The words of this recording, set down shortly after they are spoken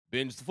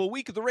Binge the full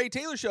week of The Ray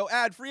Taylor Show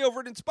ad-free over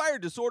at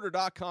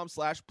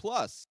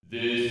inspireddisorder.com/plus.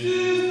 This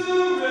is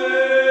The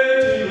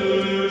Ray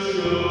Taylor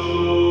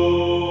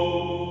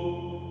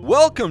Show.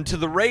 Welcome to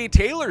The Ray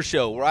Taylor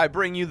Show, where I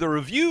bring you the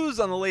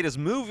reviews on the latest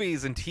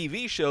movies and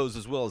TV shows,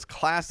 as well as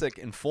classic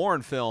and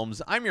foreign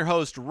films. I'm your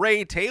host,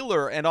 Ray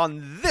Taylor, and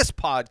on this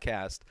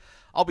podcast,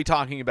 I'll be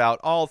talking about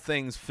all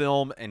things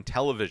film and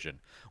television.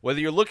 Whether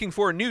you're looking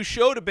for a new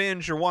show to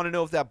binge or want to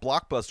know if that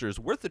blockbuster is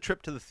worth the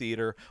trip to the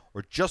theater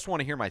or just want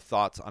to hear my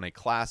thoughts on a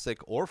classic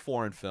or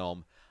foreign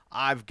film,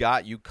 I've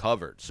got you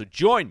covered. So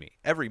join me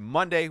every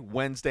Monday,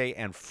 Wednesday,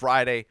 and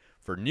Friday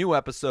for new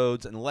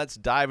episodes, and let's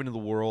dive into the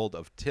world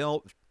of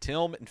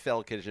film and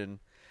television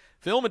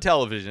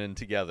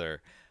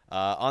together.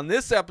 On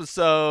this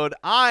episode,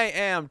 I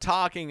am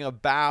talking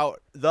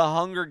about The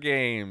Hunger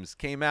Games.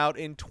 Came out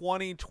in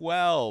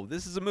 2012.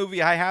 This is a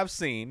movie I have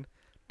seen.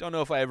 Don't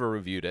know if I ever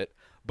reviewed it.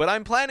 But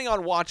I'm planning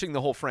on watching the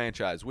whole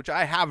franchise, which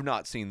I have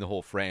not seen the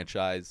whole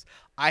franchise.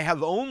 I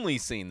have only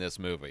seen this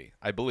movie,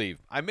 I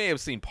believe. I may have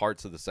seen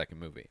parts of the second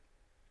movie.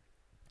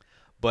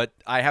 But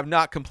I have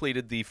not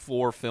completed the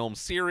 4-film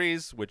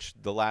series, which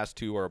the last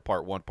 2 are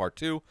part 1, part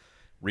 2.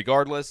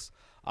 Regardless,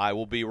 I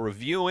will be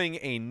reviewing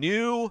a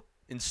new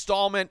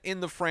installment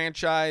in the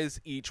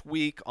franchise each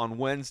week on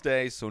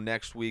Wednesday. So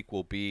next week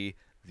will be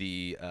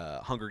the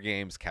Hunger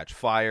Games Catch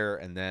Fire,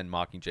 and then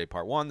Mockingjay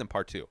Part 1, then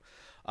Part 2.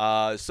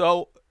 I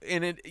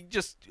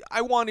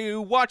want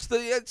to watch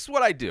it's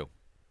what I do.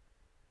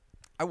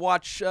 I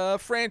watch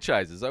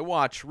franchises. I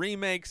watch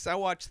remakes. I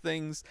watch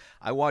things.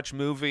 I watch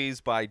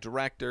movies by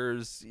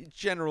directors.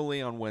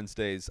 Generally on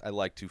Wednesdays, I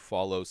like to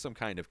follow some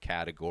kind of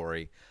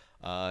category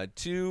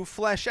to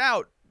flesh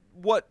out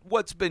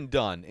what's been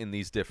done in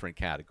these different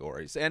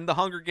categories. And The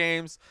Hunger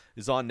Games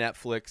is on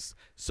Netflix,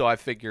 so I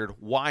figured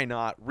why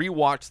not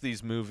rewatch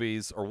these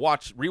movies or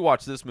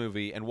rewatch this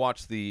movie and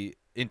watch the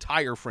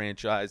entire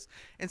franchise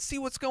and see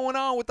what's going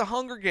on with The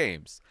Hunger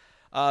Games.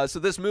 So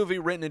this movie,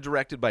 written and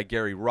directed by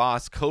Gary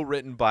Ross,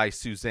 co-written by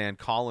Suzanne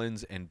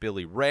Collins and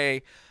Billy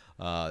Ray,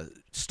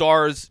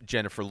 stars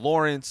Jennifer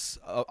Lawrence,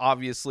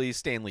 obviously,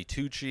 Stanley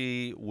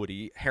Tucci,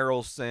 Woody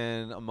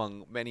Harrelson,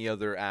 among many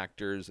other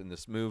actors in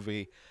this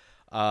movie,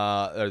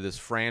 or this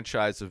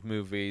franchise of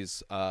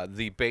movies.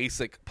 The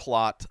basic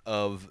plot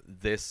of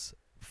this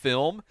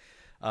film: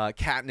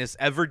 Katniss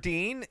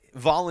Everdeen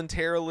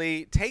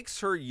voluntarily takes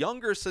her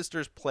younger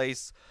sister's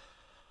place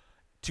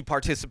to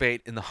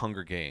participate in the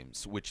Hunger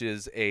Games, which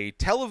is a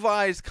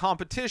televised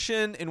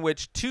competition in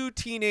which 2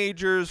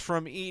 teenagers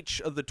from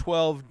each of the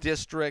 12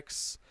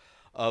 districts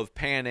of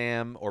Pan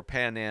Am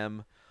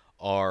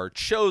are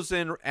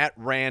chosen at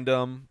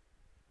random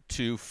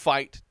to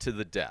fight to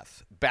the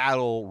death,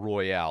 battle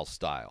royale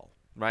style,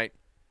 right?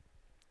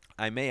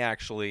 I may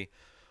actually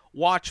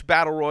watch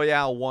Battle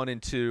Royale 1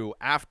 and 2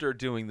 after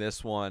doing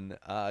this one,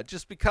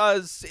 just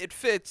because it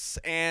fits,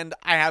 and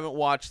I haven't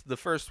watched the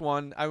first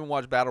one. I haven't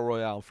watched Battle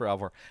Royale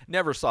forever.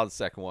 Never saw the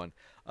second one,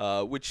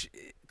 which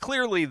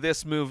clearly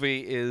this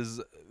movie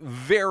is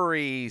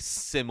very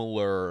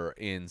similar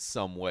in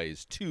some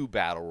ways to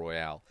Battle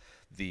Royale,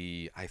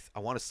 the, I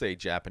want to say,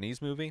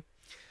 Japanese movie.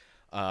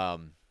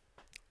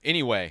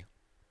 Anyway,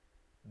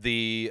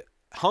 the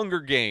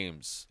Hunger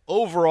Games,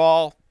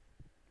 overall,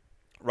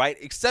 right,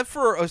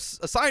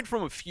 aside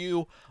from a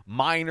few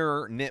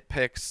minor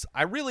nitpicks,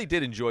 I really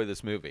did enjoy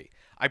this movie.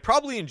 I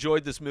probably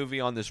enjoyed this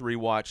movie on this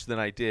rewatch than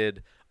I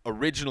did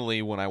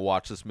originally when I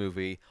watched this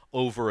movie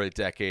over a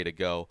decade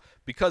ago,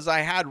 because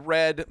I had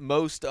read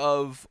most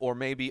of, or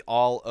maybe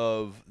all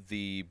of,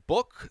 the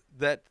book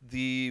that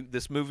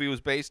this movie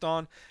was based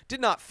on. Did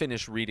not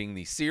finish reading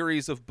the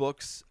series of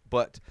books,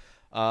 but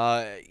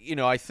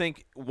I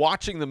think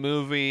watching the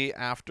movie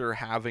after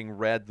having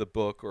read the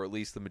book, or at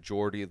least the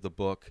majority of the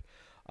book,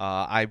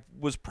 I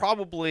was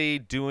probably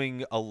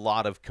doing a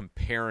lot of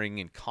comparing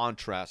and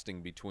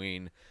contrasting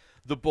between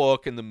the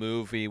book and the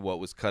movie, what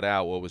was cut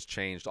out, what was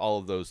changed, all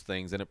of those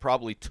things. And it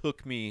probably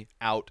took me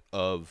out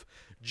of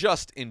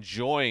just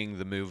enjoying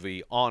the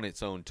movie on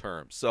its own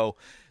terms. So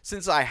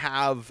since I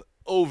have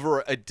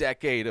over a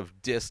decade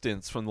of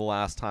distance from the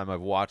last time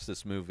I've watched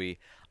this movie,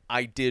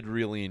 I did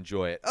really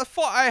enjoy it.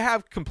 I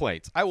have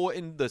complaints. I will,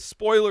 in the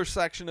spoiler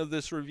section of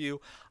this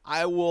review,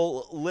 I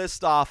will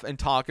list off and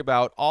talk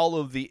about all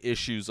of the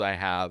issues I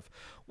have,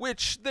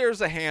 which there's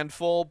a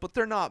handful, but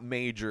they're not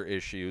major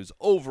issues.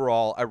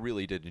 Overall, I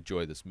really did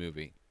enjoy this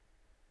movie,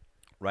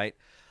 right?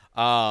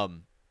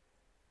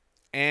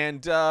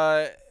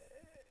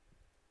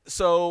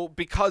 So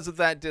because of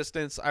that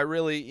distance, I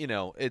really,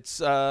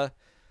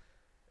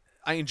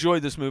 I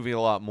enjoyed this movie a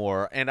lot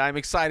more, and I'm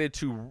excited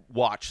to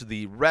watch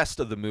the rest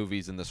of the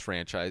movies in this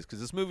franchise,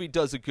 because this movie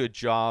does a good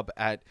job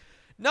at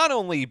not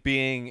only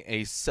being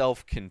a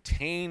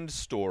self-contained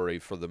story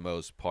for the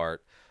most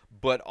part,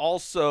 but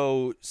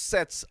also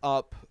sets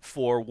up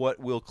for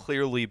what will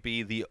clearly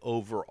be the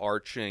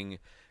overarching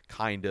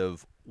kind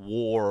of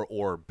war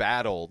or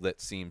battle that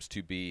seems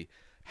to be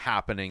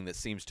happening that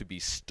seems to be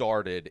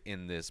started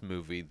in this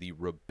movie, the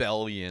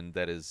rebellion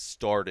that is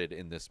started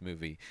in this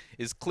movie,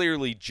 is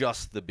clearly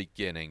just the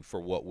beginning for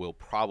what will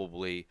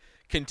probably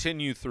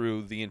continue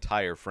through the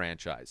entire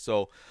franchise.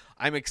 So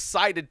I'm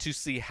excited to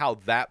see how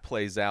that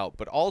plays out,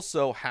 but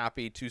also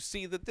happy to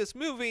see that this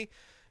movie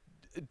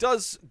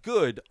does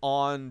good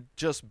on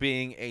just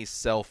being a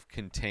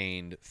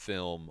self-contained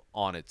film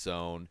on its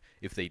own.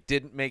 If they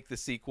didn't make the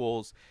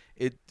sequels,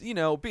 it be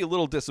a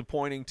little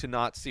disappointing to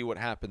not see what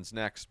happens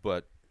next,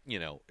 but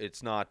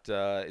it's not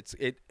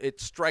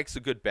it strikes a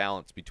good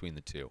balance between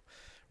the two,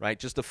 right?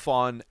 Just a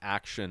fun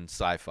action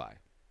sci-fi,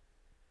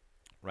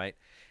 right?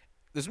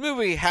 This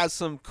movie has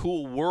some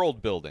cool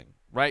world building,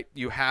 right?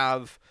 You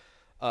have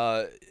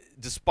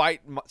despite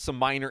some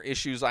minor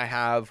issues I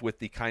have with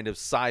the kind of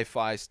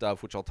sci-fi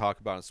stuff, which I'll talk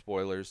about in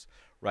spoilers,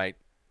 right?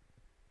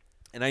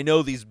 And I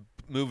know these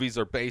movies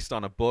are based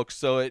on a book,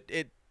 so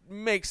it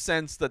makes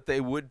sense that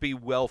they would be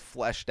well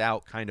fleshed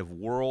out kind of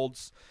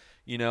worlds.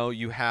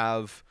 You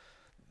have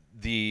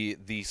the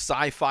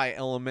sci-fi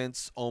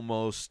elements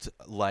almost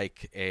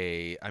like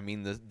the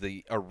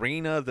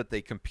arena that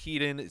they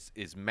compete in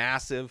is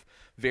massive,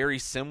 very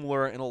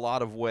similar in a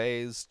lot of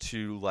ways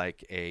to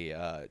like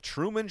a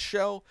Truman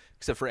Show,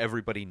 except for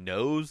everybody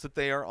knows that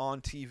they are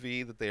on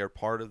TV, that they are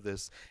part of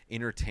this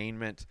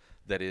entertainment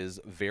that is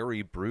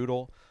very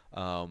brutal.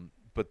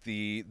 But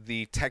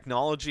the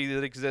technology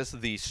that exists,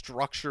 the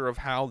structure of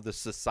how the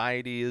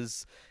society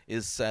is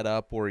set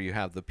up, where you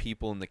have the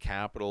people in the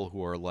Capitol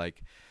who are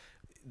like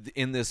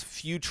in this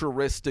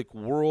futuristic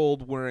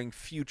world wearing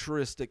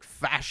futuristic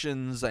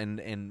fashions and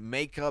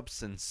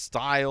makeups and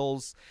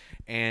styles,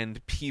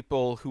 and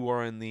people who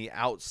are in the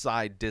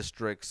outside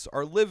districts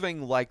are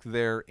living like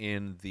they're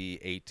in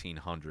the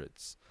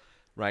 1800s,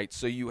 right?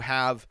 So you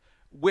have,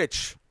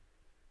 which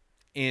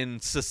in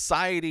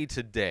society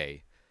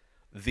today,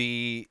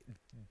 the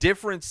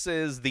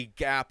differences, the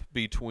gap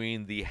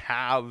between the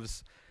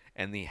haves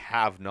and the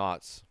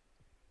have-nots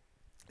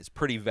is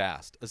pretty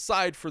vast,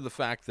 aside for the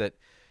fact that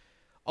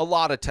a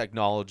lot of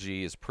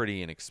technology is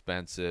pretty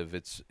inexpensive.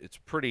 It's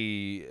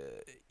pretty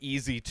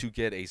easy to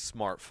get a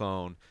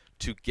smartphone,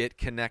 to get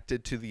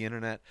connected to the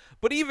internet.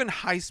 But even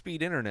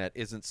high-speed internet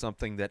isn't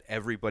something that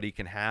everybody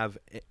can have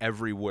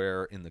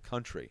everywhere in the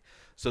country.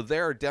 So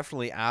there are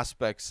definitely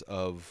aspects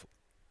of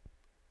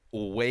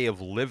a way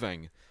of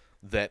living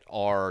that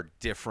are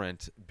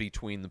different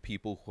between the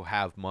people who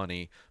have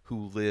money,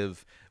 who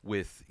live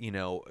with,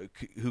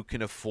 who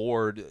can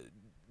afford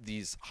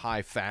these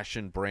high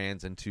fashion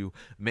brands and to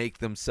make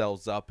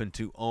themselves up and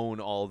to own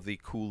all the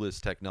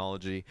coolest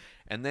technology.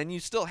 And then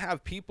you still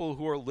have people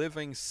who are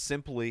living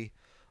simply,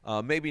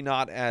 maybe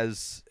not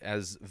as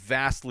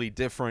vastly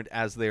different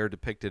as they are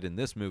depicted in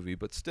this movie,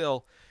 but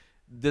still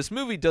this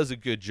movie does a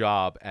good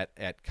job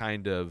at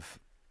kind of,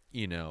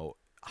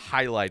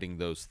 highlighting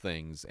those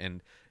things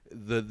and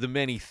the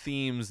many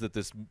themes that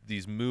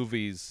these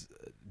movies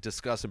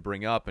discuss and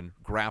bring up and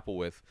grapple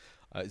with.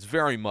 It's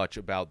very much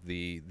about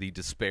the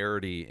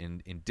disparity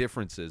in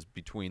differences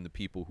between the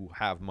people who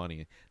have money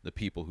and the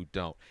people who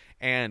don't,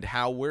 and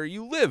how where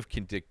you live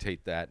can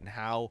dictate that, and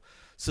how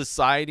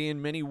society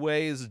in many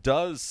ways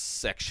does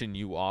section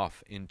you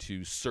off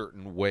into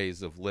certain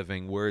ways of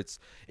living where it's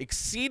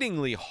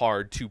exceedingly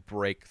hard to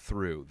break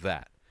through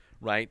that,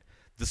 right?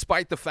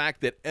 Despite the fact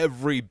that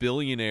every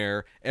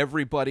billionaire,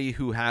 everybody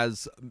who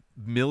has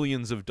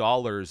millions of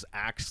dollars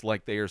acts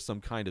like they are some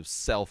kind of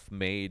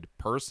self-made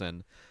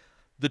person,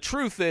 the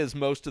truth is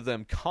most of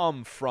them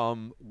come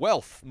from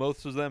wealth.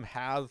 Most of them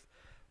have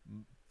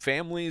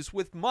families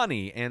with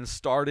money and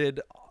started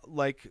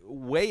like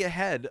way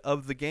ahead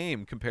of the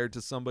game compared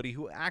to somebody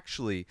who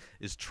actually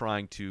is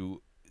trying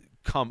to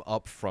come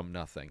up from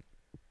nothing,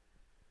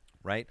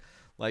 right?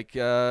 Like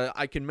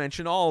I can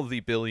mention all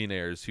the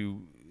billionaires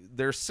who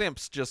their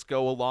simps just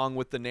go along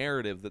with the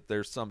narrative that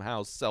they're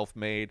somehow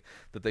self-made,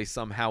 that they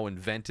somehow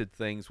invented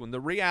things, when the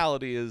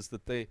reality is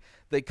that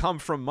they come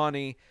from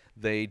money,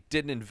 they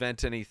didn't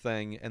invent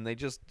anything, and they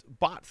just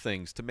bought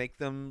things to make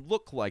them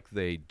look like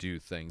they do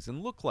things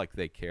and look like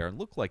they care and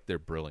look like they're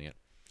brilliant.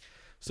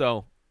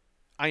 So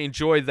I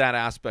enjoyed that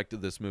aspect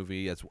of this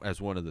movie as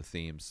one of the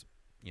themes,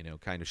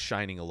 kind of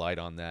shining a light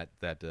on that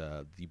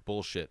the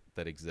bullshit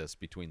that exists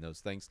between those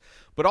things.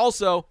 But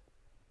also,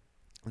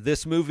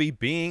 this movie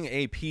being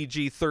a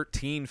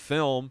PG-13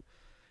 film,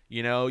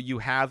 you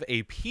have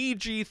a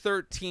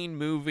PG-13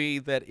 movie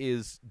that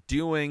is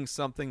doing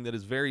something that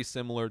is very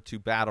similar to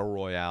Battle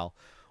Royale,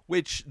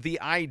 which the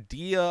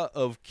idea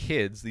of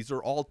kids, these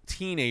are all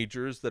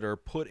teenagers that are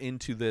put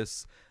into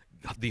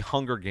the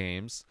Hunger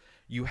Games.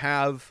 You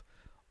have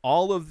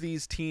all of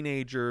these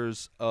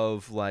teenagers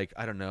of like,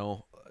 I don't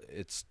know,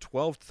 it's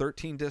 12,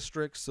 13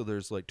 districts, so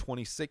there's like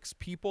 26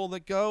 people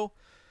that go.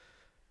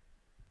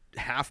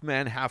 Half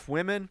men, half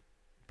women,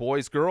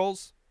 boys,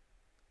 girls,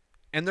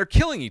 and they're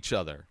killing each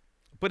other.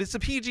 But it's a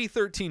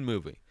PG-13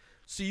 movie,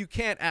 so you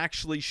can't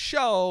actually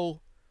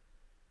show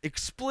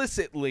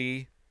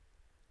explicitly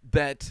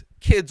that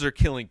kids are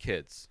killing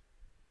kids,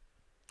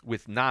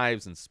 with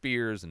knives and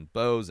spears and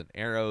bows and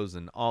arrows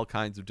and all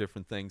kinds of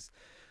different things.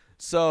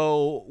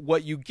 So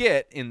what you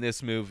get in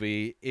this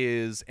movie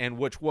is, and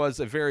which was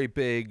a very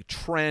big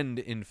trend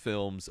in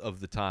films of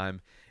the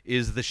time,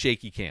 is the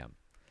shaky cam.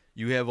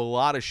 You have a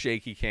lot of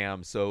shaky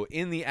cam. So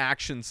in the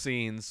action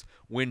scenes,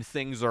 when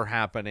things are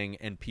happening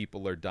and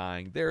people are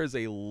dying, there is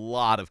a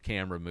lot of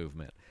camera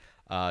movement.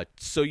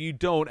 So you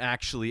don't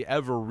actually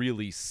ever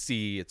really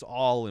see. It's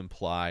all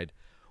implied,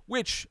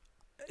 which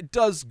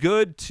does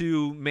good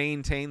to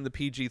maintain the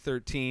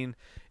PG-13.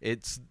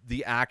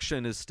 The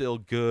action is still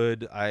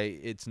good.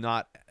 It's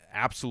not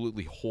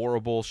absolutely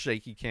horrible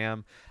shaky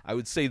cam. I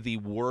would say the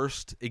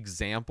worst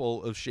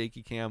example of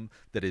shaky cam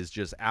that is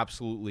just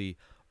absolutely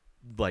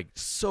like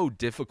so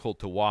difficult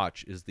to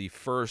watch is the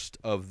first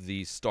of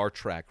the Star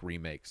Trek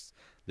remakes,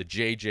 the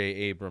J.J.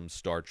 Abrams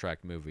Star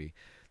Trek movie.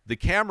 The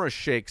camera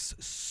shakes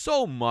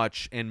so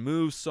much and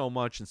moves so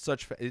much and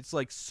it's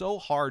like so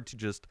hard to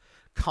just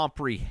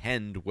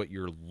comprehend what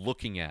you're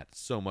looking at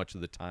so much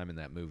of the time in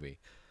that movie.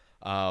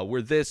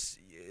 Where this,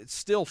 it's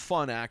still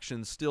fun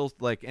action, still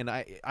like, and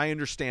I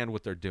understand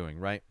what they're doing,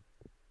 right?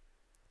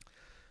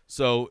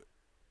 So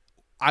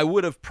I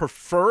would have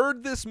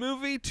preferred this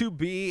movie to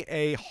be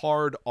a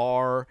hard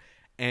R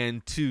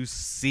and to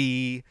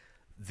see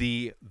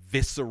the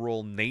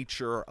visceral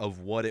nature of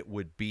what it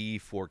would be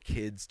for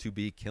kids to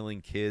be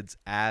killing kids,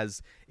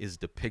 as is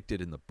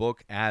depicted in the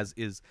book, as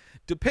is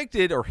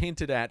depicted or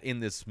hinted at in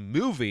this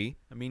movie.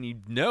 I mean, you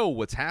know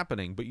what's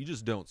happening, but you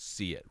just don't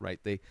see it, right?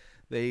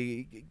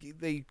 They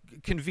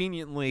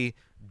conveniently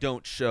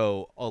don't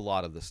show a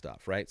lot of the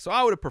stuff, right? So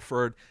I would have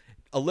preferred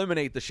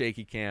eliminate the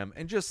shaky cam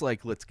and just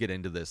like, let's get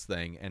into this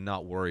thing and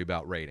not worry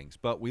about ratings.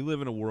 But we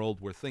live in a world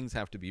where things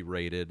have to be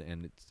rated,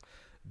 and it's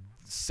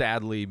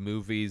sadly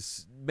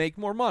movies make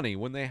more money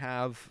when they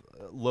have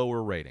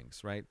lower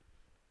ratings, right?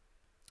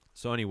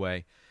 So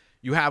anyway,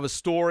 you have a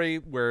story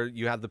where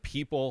you have the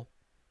people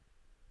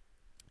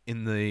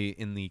in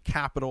the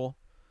capital,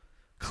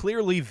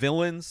 clearly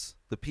villains,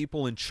 the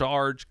people in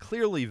charge,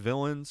 clearly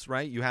villains,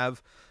 right? You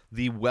have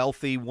the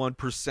wealthy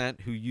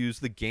 1% who use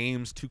the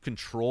games to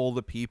control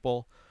the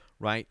people,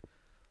 right?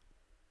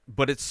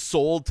 But it's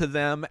sold to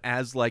them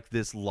as like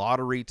this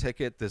lottery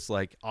ticket, this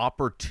like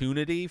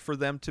opportunity for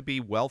them to be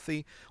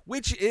wealthy,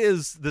 which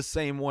is the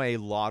same way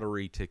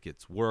lottery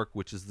tickets work,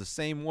 which is the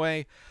same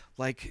way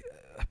like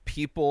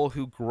people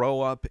who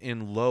grow up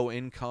in low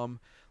income,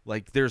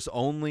 like there's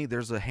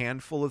a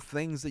handful of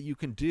things that you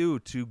can do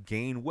to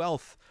gain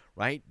wealth,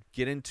 right?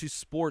 Get into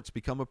sports,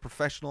 become a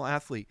professional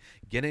athlete,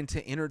 get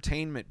into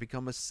entertainment,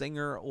 become a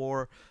singer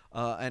or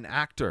an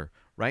actor,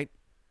 right?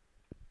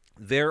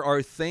 There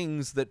are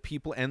things that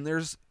people, and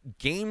there's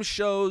game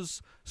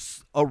shows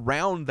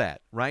around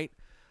that, right?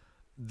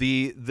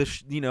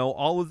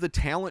 All of the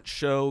talent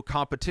show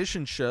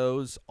competition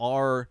shows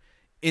are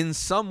in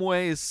some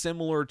ways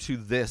similar to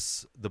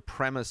this, the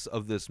premise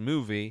of this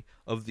movie,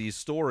 of these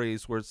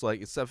stories, where it's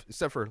like,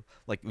 except for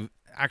like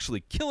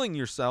actually killing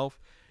yourself,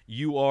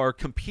 you are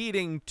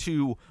competing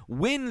to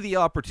win the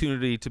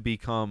opportunity to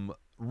become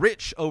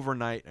rich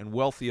overnight and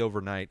wealthy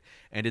overnight.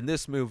 And in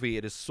this movie,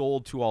 it is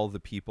sold to all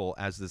the people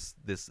as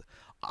this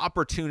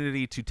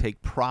opportunity to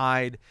take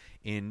pride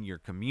in your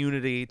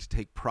community, to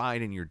take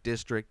pride in your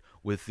district,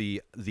 with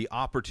the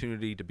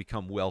opportunity to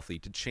become wealthy,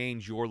 to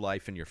change your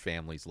life and your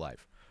family's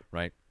life,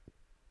 right?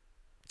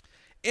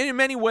 And in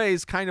many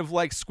ways, kind of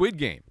like Squid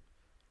Game,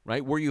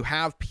 right? Where you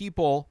have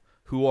people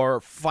who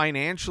are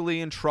financially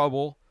in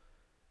trouble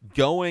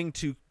going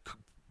to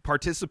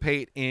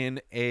participate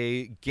in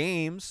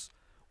games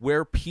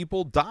where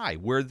people die,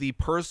 where the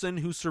person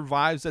who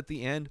survives at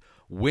the end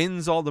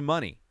wins all the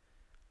money.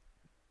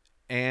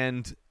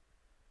 And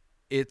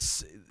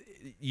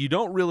you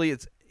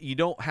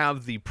don't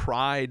have the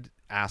pride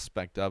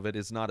aspect of it.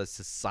 It's not a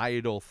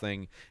societal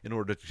thing in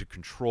order to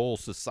control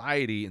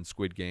society in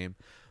Squid Game,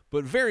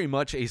 but very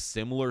much a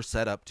similar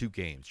setup to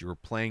games. You're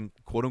playing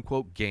quote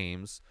unquote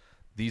games.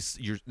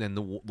 And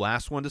the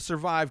last one to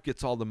survive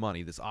gets all the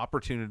money. This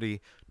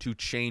opportunity to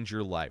change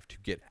your life, to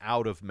get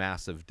out of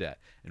massive debt,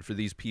 and for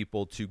these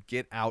people to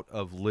get out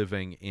of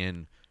living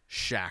in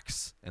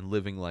shacks and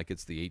living like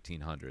it's the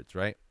 1800s,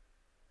 right?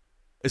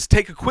 Let's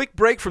take a quick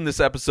break from this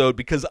episode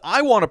because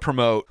I want to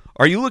promote.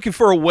 Are you looking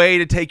for a way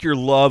to take your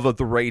love of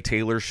The Ray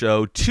Taylor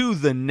Show to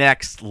the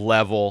next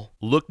level?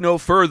 Look no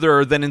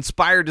further than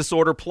Inspired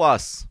Disorder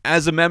Plus.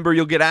 As a member,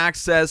 you'll get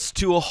access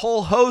to a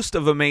whole host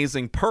of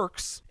amazing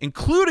perks,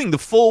 including the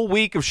full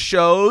week of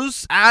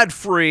shows,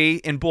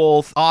 ad-free in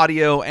both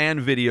audio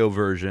and video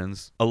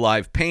versions, a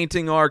live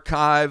painting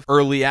archive,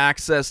 early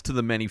access to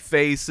the many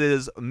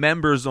faces,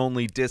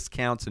 members-only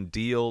discounts and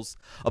deals,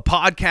 a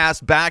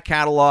podcast back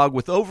catalog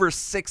with over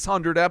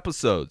 600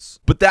 episodes.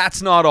 But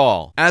that's not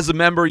all. As a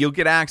member, you'll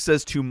get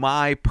access to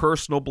my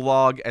personal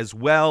blog as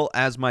well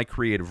as my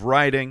creative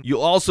writing.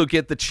 You'll also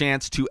get the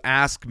chance to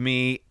ask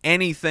me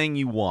anything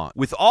you want.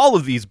 With all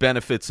of these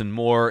benefits and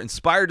more,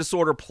 Inspired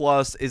Disorder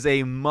Plus is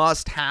a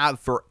must-have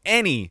for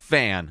any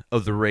fan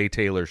of The Ray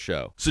Taylor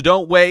Show. So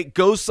don't wait.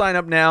 Go sign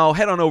up now.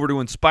 Head on over to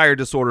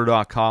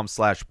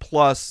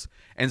inspireddisorder.com/plus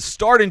and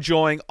start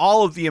enjoying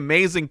all of the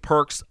amazing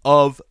perks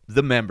of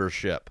the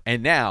membership.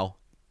 And now,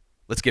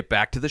 let's get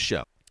back to the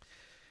show.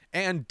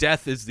 And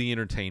death is the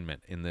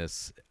entertainment in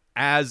this,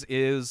 as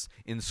is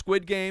in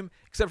Squid Game,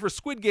 except for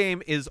Squid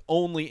Game is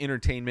only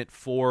entertainment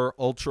for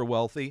ultra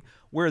wealthy,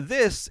 where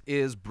this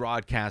is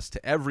broadcast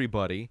to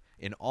everybody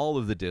in all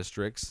of the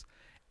districts.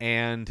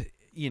 And,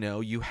 you know,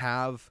 you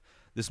have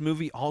this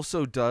movie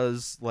also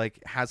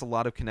has a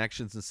lot of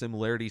connections and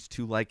similarities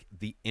to like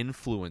the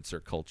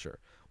influencer culture,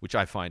 which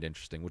I find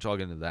interesting, which I'll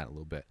get into that in a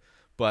little bit.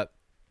 But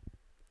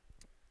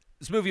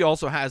this movie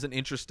also has an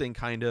interesting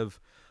kind of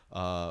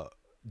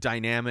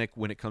dynamic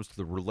when it comes to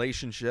the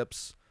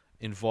relationships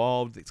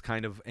involved. It's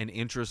kind of an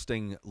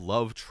interesting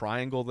love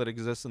triangle that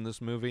exists in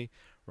this movie,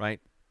 right?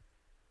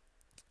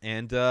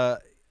 And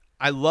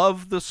I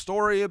love the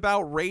story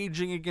about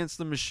raging against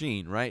the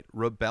machine, right?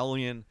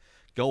 Rebellion,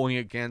 going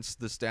against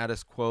the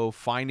status quo,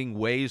 finding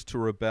ways to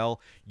rebel,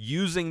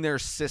 using their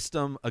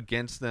system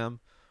against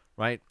them,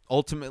 right?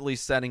 Ultimately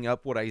setting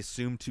up what I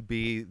assume to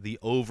be the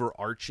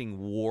overarching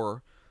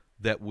war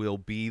that will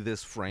be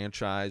this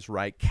franchise,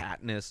 right?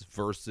 Katniss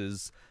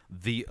versus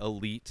the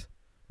elite,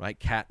 right?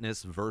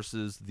 Katniss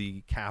versus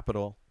the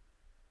Capitol.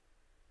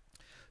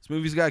 This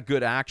movie's got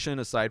good action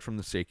aside from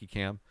the shaky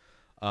cam.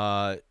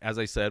 As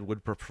I said,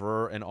 would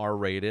prefer an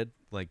R-rated.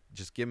 Like,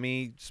 just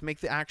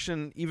make the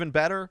action even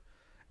better,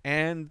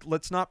 and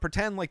let's not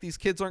pretend like these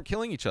kids aren't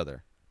killing each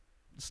other.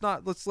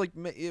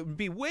 It would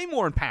be way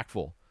more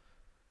impactful.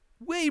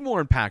 Way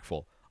more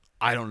impactful.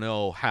 I don't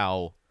know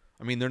how.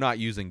 I mean, they're not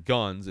using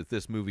guns. If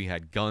this movie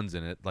had guns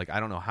in it, like, I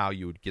don't know how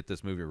you would get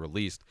this movie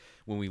released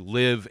when we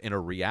live in a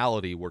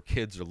reality where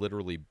kids are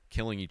literally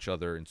killing each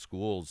other in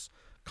schools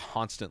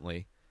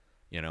constantly.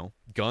 You know,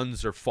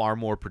 guns are far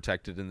more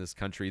protected in this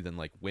country than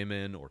like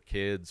women or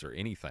kids or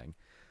anything.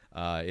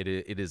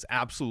 It is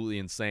absolutely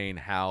insane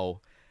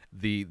how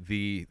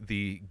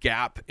the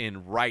gap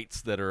in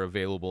rights that are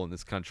available in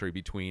this country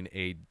between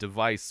a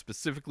device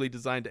specifically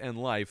designed to end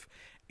life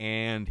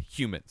and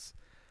humans.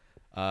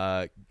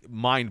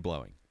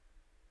 Mind-blowing.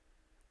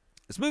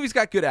 This movie's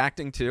got good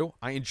acting too.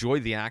 I enjoy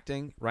the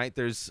acting, right?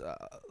 There's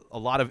a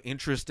lot of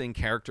interesting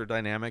character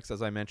dynamics,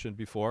 as I mentioned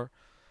before,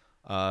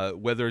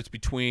 whether it's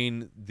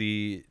between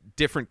the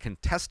different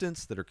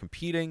contestants that are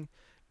competing,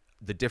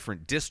 the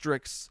different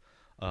districts,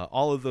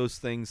 all of those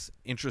things,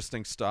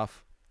 interesting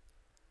stuff.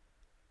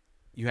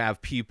 You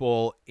have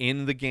people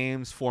in the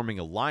games forming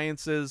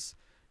alliances.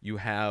 You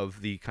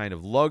have the kind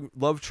of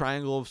love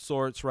triangle of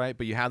sorts, right?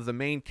 But you have the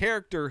main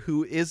character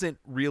who isn't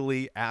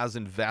really as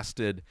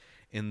invested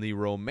in the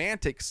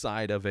romantic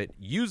side of it,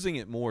 using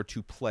it more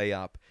to play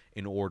up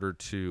in order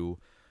to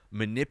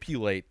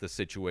manipulate the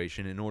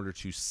situation, in order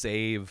to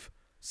save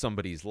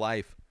somebody's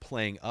life,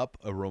 playing up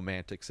a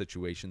romantic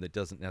situation that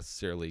doesn't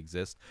necessarily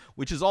exist,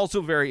 which is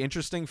also very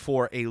interesting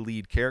for a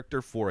lead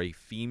character, for a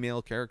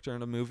female character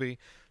in a movie,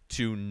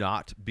 to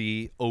not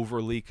be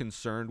overly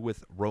concerned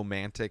with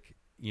romantic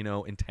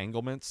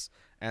entanglements,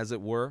 as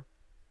it were.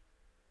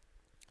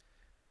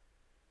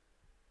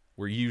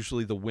 Where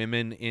usually the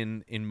women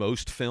in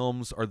most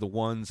films are the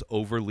ones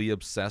overly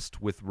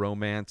obsessed with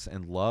romance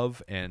and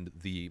love, and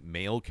the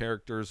male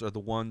characters are the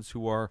ones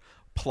who are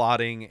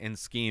plotting and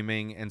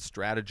scheming and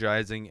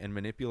strategizing and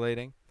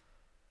manipulating.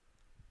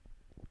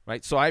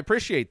 Right? So I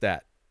appreciate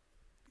that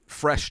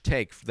fresh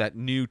take, that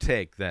new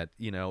take, that,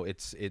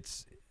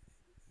 it's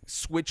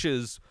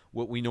switches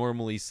what we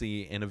normally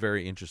see in a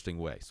very interesting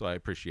way. So I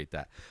appreciate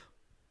that.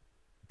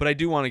 But I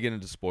do want to get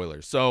into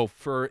spoilers. So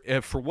for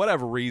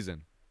whatever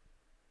reason,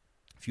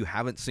 if you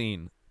haven't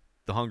seen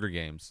The Hunger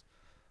Games,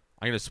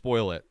 I'm going to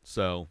spoil it.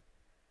 So,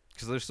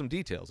 because there's some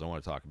details I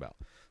want to talk about.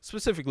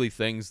 Specifically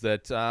things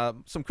that,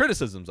 some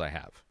criticisms I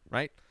have,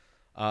 right?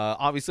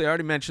 Obviously, I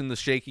already mentioned the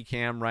shaky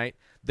cam, right?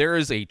 There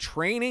is a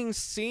training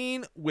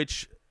scene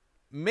which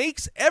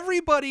makes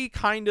everybody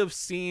kind of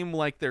seem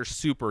like they're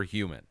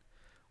superhuman,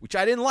 which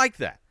I didn't like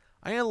that.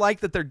 I didn't like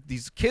that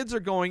these kids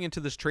are going into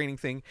this training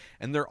thing,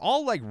 and they're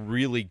all, like,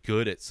 really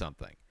good at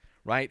something,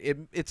 right?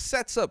 It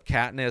sets up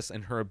Katniss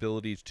and her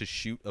abilities to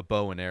shoot a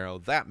bow and arrow.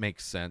 That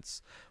makes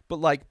sense. But,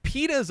 like,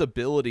 Peeta's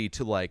ability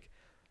to, like,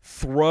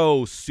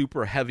 throw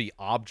super heavy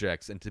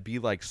objects and to be,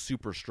 like,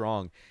 super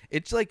strong,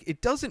 it's, like,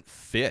 it doesn't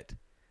fit.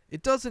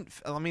 It doesn't,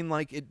 I mean,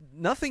 like,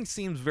 nothing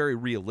seems very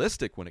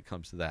realistic when it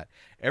comes to that.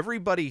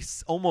 Everybody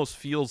almost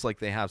feels like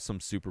they have some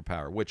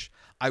superpower, which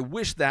I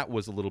wish that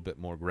was a little bit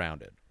more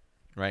grounded,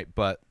 right?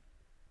 But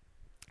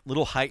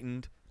little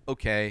heightened,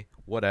 okay,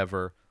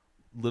 whatever.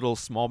 Little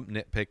small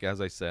nitpick, as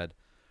I said.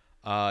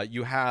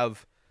 You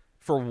have,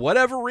 for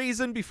whatever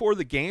reason, before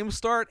the games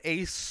start,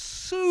 a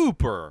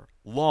super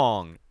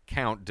long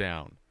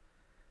countdown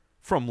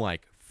from,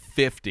 like,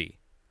 50.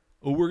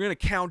 Oh, we're going to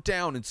count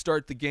down and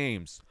start the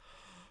games.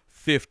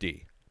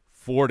 50,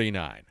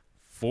 49,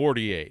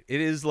 48.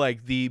 It is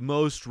like the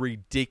most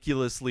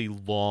ridiculously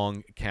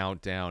long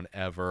countdown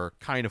ever.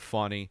 Kind of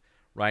funny,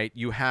 right?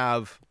 You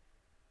have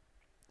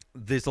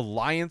these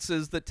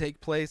alliances that take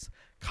place,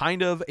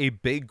 kind of a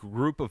big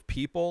group of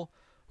people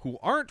who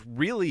aren't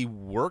really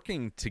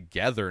working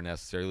together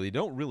necessarily. They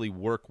don't really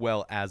work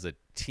well as a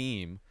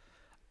team.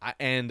 I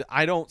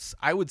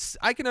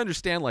can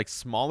understand like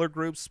smaller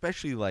groups,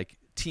 especially like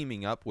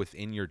teaming up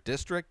within your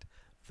district.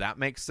 That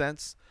makes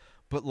sense.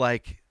 But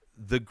like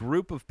the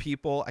group of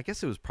people, I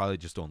guess it was probably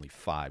just only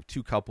 5,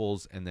 2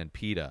 couples and then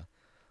PETA.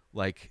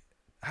 Like,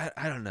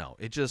 I don't know.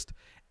 It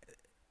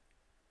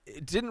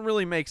didn't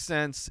really make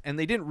sense, and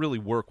they didn't really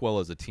work well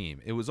as a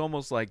team. It was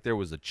almost like there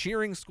was a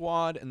cheering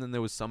squad and then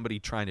there was somebody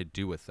trying to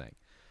do a thing,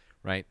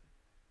 right?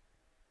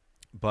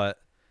 And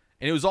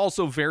it was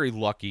also very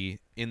lucky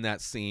in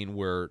that scene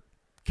where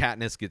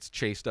Katniss gets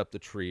chased up the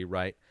tree,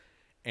 right?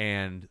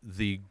 And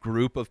the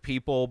group of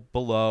people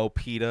below,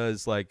 PETA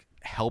is like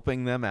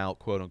helping them out,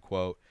 quote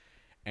unquote,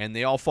 and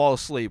they all fall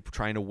asleep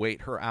trying to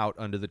wait her out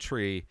under the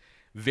tree.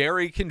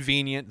 Very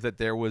convenient that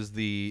there was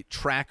the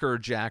tracker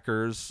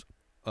jackers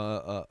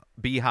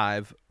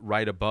beehive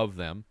right above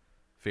them.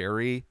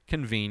 Very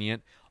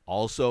convenient.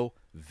 Also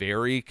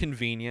very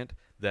convenient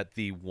that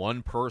the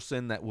one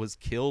person that was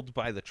killed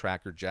by the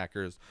tracker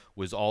jackers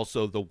was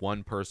also the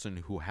one person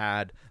who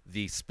had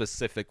the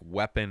specific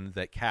weapon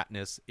that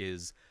Katniss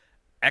is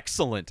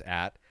excellent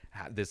at,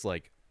 this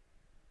like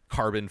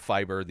carbon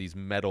fiber, these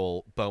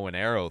metal bow and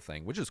arrow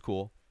thing, which is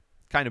cool.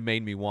 This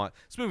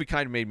movie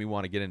kind of made me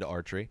want to get into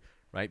archery,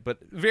 right? But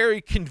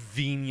very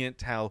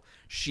convenient how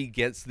she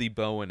gets the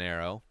bow and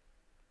arrow,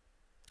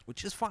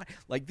 which is fine.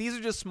 Like, these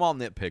are just small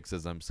nitpicks,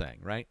 as I'm saying,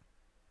 right?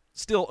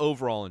 Still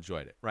overall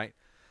enjoyed it, right?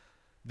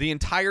 The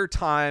entire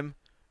time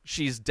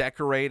she's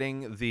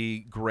decorating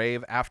the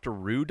grave after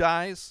Rue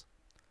dies,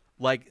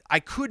 like, I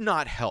could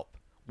not help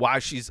why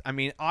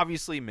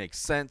obviously it makes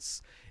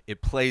sense.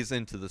 It plays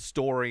into the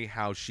story,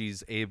 how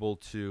she's able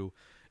to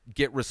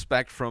get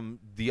respect from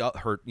the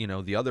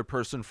other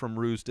person from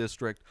Rue's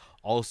district.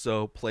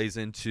 Also plays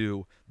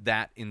into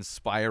that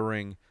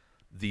inspiring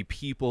the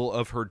people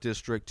of her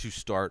district to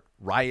start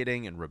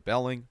rioting and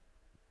rebelling.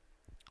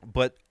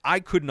 But I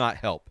could not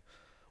help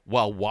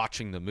while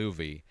watching the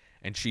movie,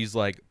 and she's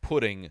like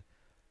putting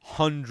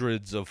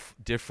hundreds of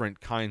different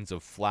kinds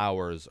of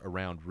flowers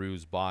around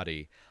Rue's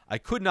body. I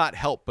could not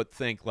help but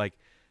think, like,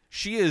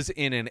 she is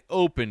in an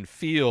open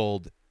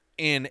field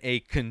in a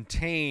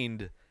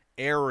contained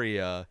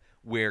area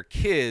where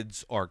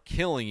kids are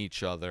killing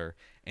each other,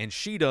 and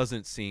she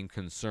doesn't seem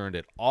concerned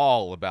at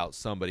all about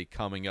somebody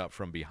coming up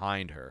from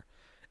behind her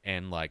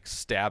and like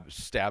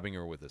stabbing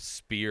her with a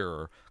spear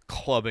or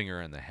clubbing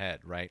her in the head,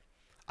 right?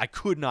 I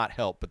could not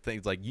help but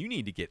think, like, you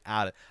need to get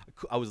out of.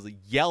 I was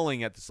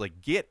yelling at this,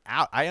 like, get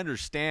out. I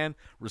understand,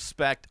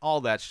 respect,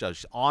 all that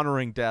stuff,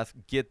 honoring death,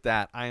 get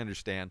that, I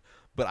understand.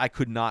 But I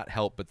could not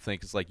help but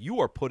think, it's like, you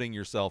are putting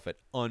yourself at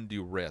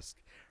undue risk,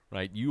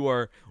 right? You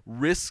are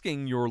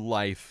risking your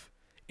life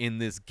in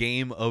this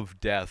game of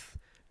death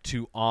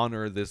to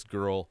honor this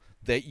girl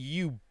that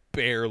you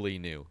barely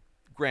knew.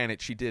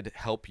 Granted, she did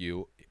help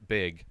you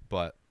big,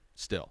 but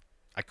still,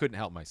 I couldn't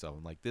help myself.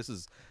 I'm like, this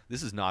is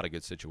not a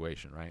good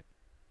situation, right?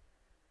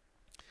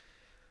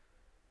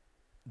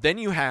 Then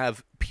you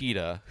have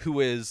PETA, who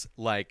is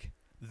like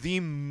the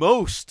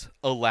most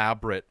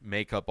elaborate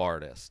makeup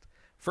artist.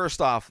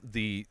 First off,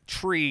 the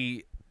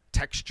tree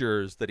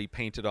textures that he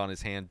painted on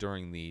his hand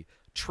during the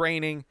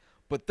training,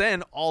 but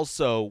then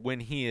also when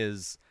he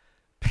is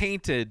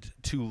painted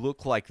to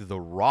look like the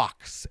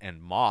rocks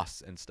and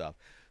moss and stuff.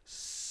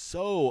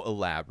 So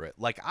elaborate.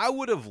 Like, I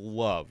would have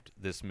loved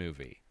this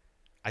movie.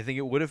 I think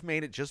it would have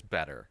made it just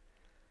better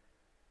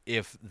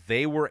if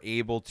they were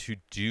able to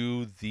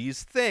do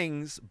these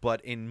things, but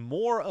in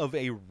more of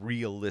a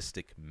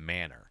realistic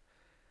manner,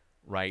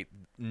 right?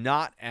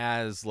 Not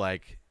as,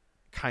 like,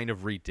 kind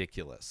of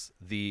ridiculous.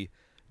 The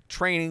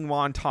training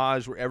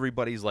montage where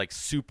everybody's, like,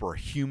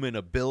 superhuman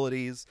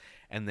abilities,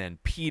 and then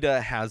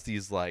PETA has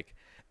these, like,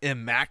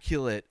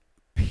 immaculate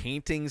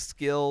painting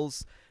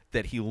skills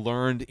that he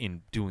learned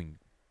in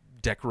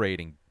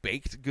decorating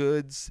baked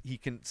goods. He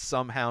can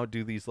somehow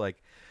do these,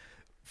 like,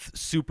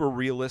 super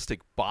realistic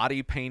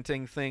body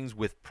painting things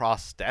with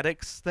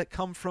prosthetics that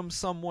come from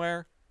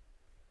somewhere.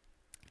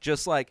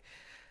 Just a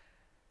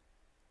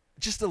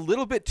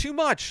little bit too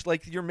much.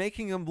 Like, you're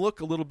making him look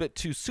a little bit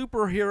too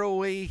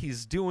superhero-y.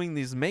 He's doing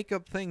these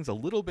makeup things a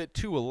little bit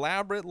too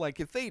elaborate.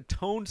 Like, if they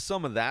toned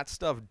some of that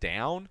stuff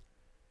down,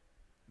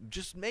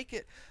 just make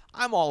it.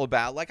 I'm all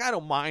about, like, I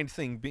don't mind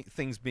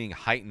things being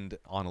heightened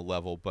on a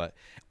level,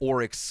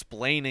 or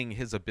explaining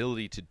his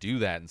ability to do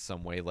that in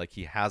some way, like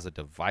he has a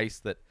device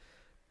that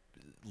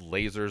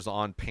lasers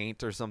on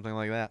paint or something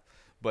like that.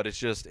 But it's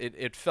just,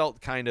 it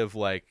felt kind of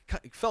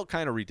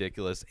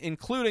ridiculous,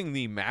 including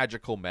the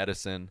magical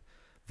medicine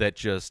that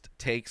just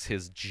takes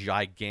his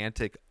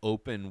gigantic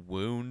open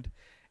wound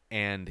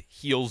and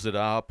heals it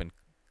up and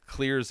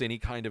clears any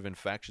kind of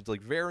infections.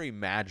 Like, very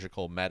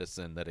magical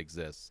medicine that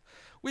exists,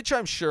 which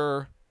I'm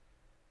sure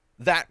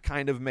that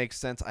kind of makes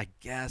sense, I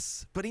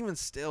guess. But even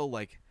still,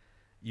 like,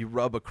 you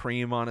rub a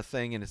cream on a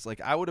thing and it's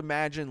like, I would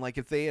imagine, like,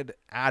 if they had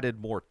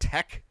added more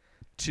tech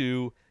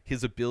to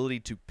his ability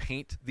to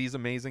paint these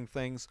amazing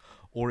things,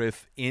 or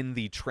if in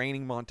the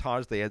training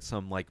montage they had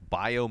some like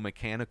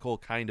biomechanical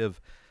kind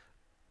of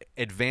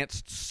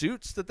advanced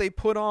suits that they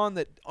put on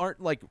that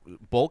aren't like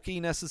bulky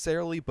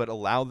necessarily, but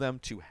allow them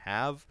to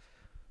have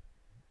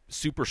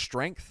super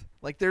strength.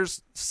 Like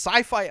there's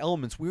sci-fi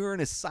elements. We were in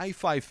a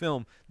sci-fi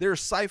film. There are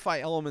sci-fi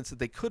elements that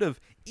they could have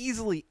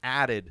easily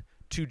added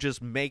to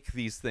just make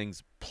these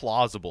things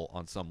plausible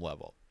on some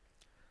level.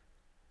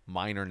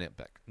 Minor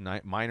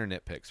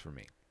nitpicks for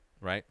me,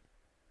 right?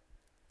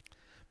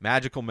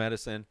 Magical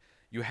medicine.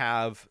 You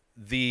have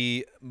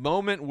the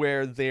moment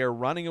where they're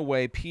running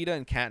away. Peeta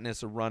and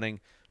Katniss are running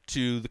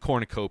to the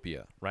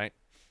cornucopia, right?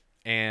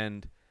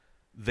 And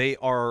they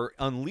are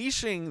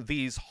unleashing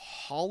these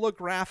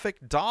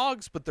holographic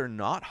dogs, but they're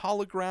not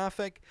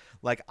holographic.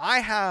 Like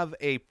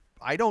I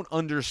don't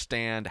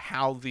understand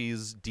how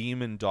these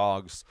demon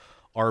dogs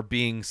are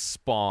being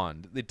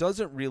spawned. It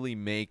doesn't really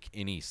make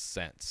any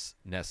sense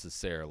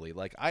necessarily.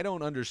 Like I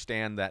don't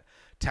understand that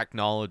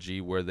technology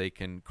where they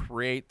can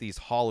create these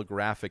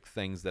holographic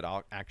things that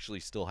actually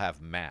still have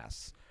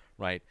mass,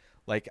 right?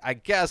 Like I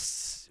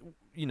guess,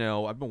 you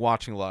know, I've been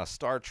watching a lot of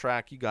Star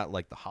Trek. You got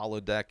like the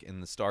holodeck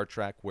in the Star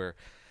Trek where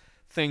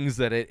things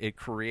that it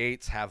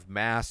creates have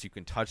mass. You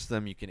can touch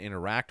them, you can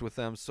interact with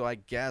them. So I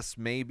guess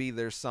maybe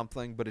there's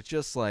something, but it's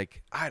just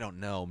like, I don't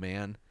know,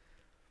 man.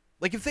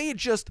 Like if they had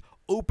just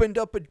opened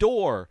up a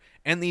door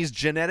and these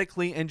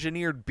genetically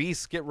engineered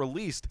beasts get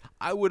released,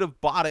 I would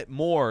have bought it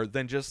more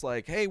than just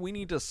like, hey, we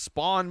need to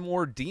spawn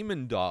more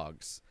demon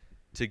dogs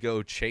to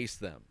go chase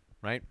them,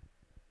 right?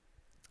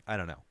 I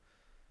don't know.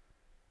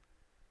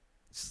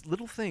 It's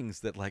little things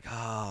that like,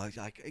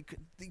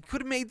 they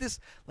could have made this,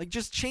 like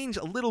just change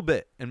a little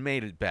bit and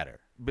made it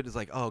better. But it's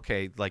like, oh,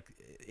 okay, like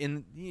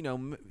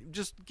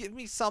just give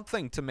me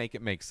something to make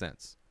it make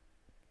sense.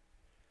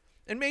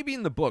 And maybe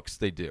in the books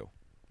they do.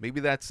 Maybe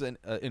that's an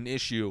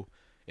issue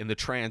in the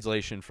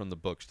translation from the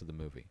books to the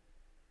movie.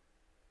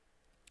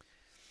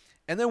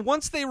 And then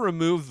once they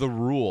remove the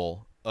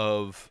rule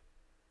of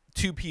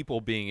two people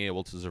being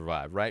able to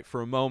survive, right?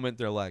 For a moment,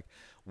 they're like,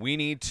 we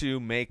need to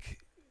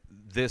make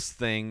this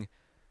thing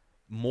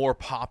more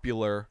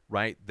popular,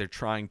 right? They're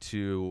trying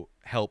to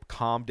help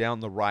calm down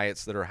the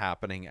riots that are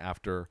happening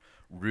after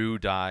Rue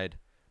died,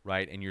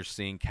 right? And you're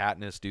seeing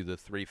Katniss do the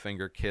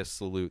 3-finger kiss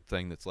salute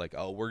thing that's like,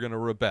 oh, we're going to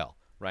rebel,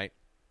 right?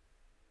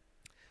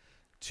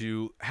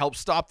 To help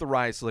stop the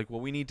riots, like, well,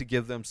 we need to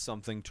give them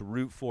something to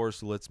root for,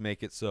 so let's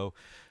make it so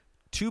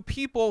two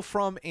people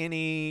from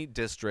any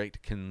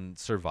district can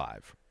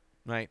survive,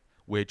 right?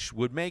 Which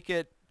would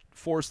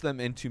force them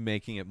into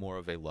making it more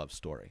of a love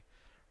story,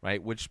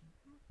 right? Which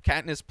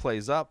Katniss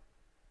plays up.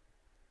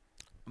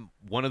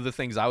 One of the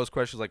things I was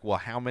questioning is like, well,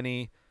 how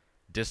many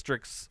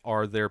districts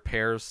are there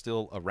pairs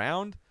still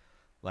around?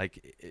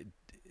 Like,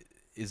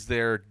 is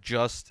there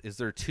 2? Is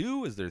there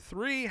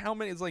 3? How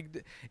many?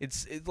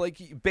 It's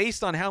like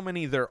based on how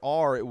many there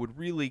are, it would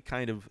really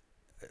kind of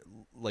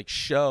like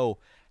show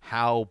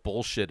how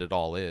bullshit it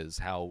all is,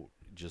 how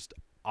just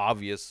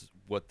obvious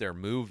what their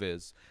move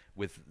is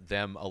with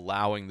them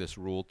allowing this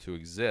rule to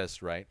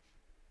exist, right?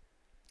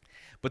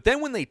 But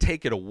then when they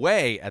take it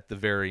away at the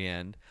very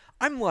end,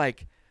 I'm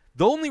like,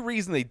 the only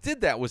reason they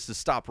did that was to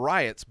stop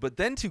riots, but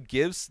then to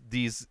give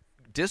these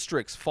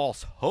districts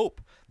false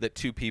hope that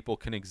two people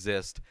can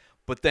exist,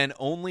 but then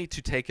only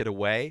to take it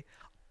away,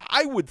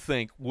 I would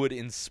think would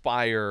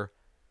inspire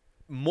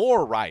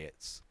more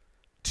riots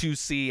to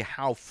see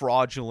how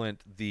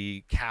fraudulent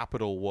the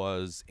Capitol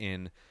was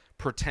in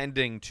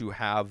pretending to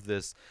have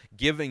this,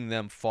 giving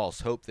them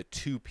false hope that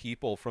two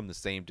people from the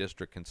same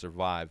district can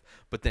survive,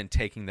 but then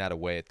taking that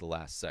away at the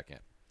last second.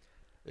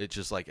 It's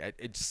just like,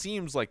 it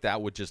seems like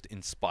that would just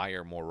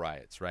inspire more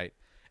riots, right?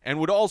 And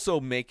would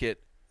also make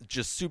it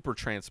just super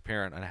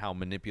transparent on how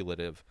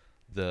manipulative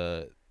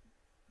the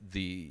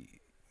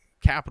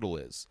Capitol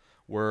is,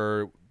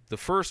 where the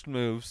first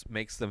moves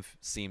makes them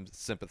seem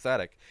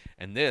sympathetic,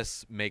 and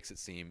this makes it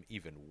seem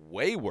even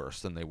way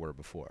worse than they were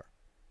before.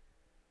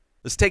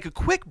 Let's take a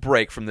quick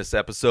break from this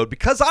episode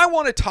because I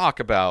want to talk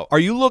about, are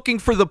you looking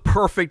for the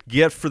perfect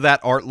gift for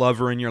that art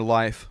lover in your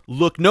life?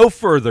 Look no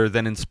further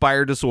than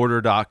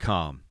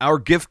InspiredDisorder.com. Our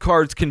gift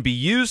cards can be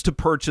used to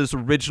purchase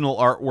original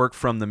artwork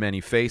from The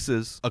Many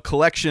Faces, a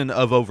collection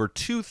of over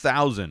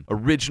 2,000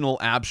 original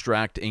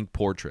abstract ink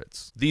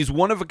portraits. These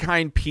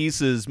one-of-a-kind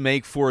pieces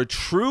make for a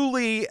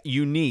truly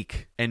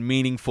unique and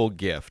meaningful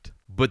gift.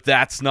 But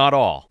that's not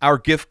all. Our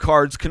gift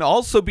cards can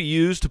also be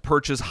used to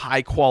purchase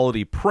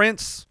high-quality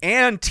prints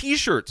and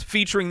t-shirts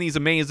featuring these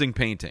amazing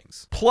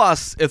paintings.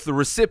 Plus, if the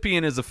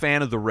recipient is a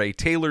fan of The Ray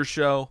Taylor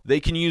Show, they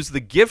can use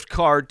the gift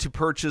card to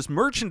purchase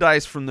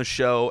merchandise from the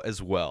show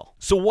as well.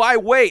 So why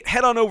wait?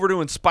 Head on over to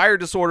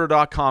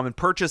InspiredDisorder.com and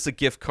purchase a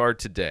gift card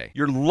today.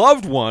 Your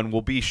loved one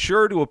will be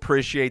sure to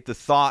appreciate the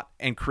thought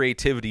and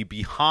creativity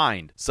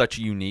behind such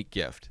a unique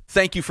gift.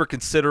 Thank you for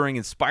considering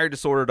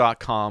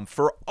InspiredDisorder.com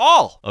for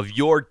all of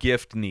your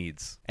gift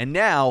needs. And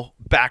now,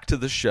 back to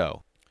the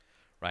show,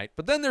 right?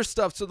 But then there's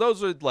stuff, so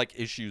those are like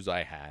issues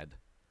I had.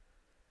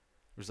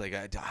 was like,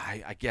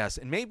 I guess.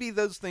 And maybe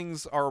those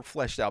things are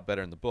fleshed out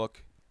better in the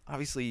book.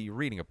 Obviously, you're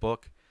reading a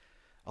book.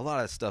 A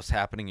lot of stuff's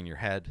happening in your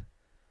head.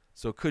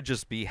 So it could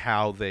just be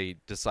how they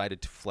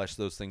decided to flesh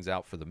those things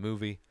out for the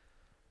movie.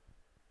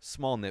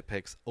 Small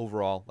nitpicks.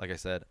 Overall, like I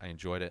said, I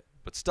enjoyed it.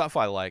 But stuff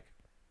I like.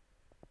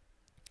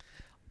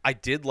 I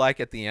did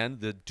like at the end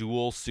the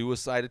dual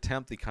suicide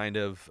attempt, the kind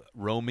of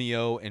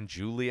Romeo and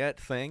Juliet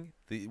thing,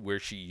 where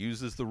she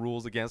uses the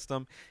rules against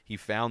him. He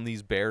found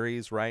these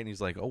berries, right? And he's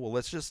like, oh,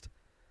 well,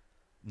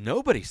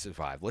 nobody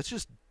survived. Let's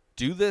just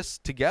do this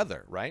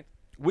together, right?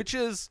 Which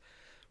is,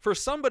 for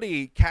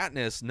somebody,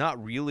 Katniss,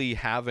 not really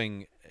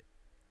having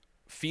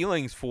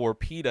feelings for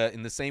Peeta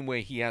in the same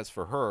way he has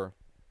for her,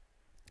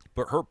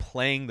 but her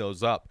playing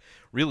those up,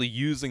 really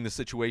using the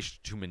situation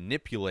to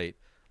manipulate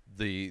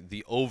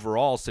the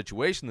overall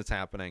situation that's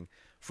happening,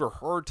 for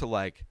her to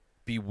like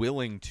be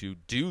willing to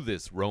do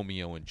this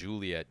Romeo and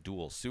Juliet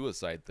dual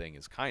suicide thing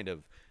is kind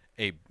of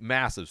a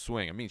massive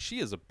swing. I mean, she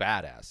is a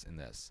badass in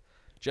this.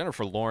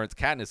 Jennifer Lawrence,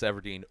 Katniss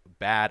Everdeen,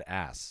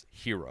 badass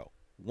hero,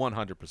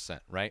 100%,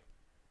 right?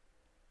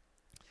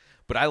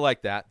 But I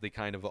like that. They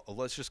kind of,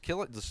 let's just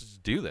kill it. Let's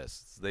just do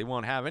this. They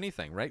won't have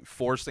anything, right?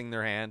 Forcing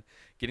their hand,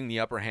 getting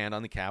the upper hand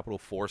on the Capitol,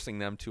 forcing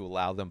them to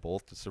allow them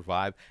both to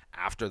survive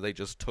after they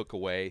just took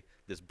away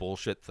this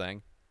bullshit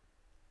thing.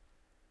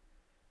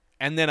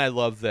 And then I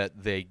love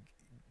that the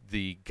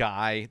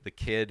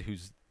kid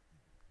who's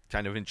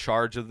kind of in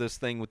charge of this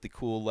thing with the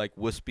cool, like,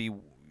 wispy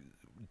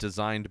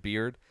designed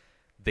beard,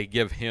 they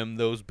give him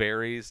those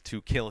berries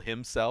to kill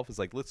himself. It's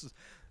like, this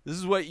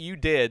is what you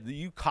did.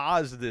 You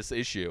caused this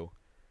issue.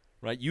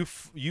 Right,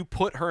 you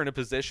put her in a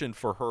position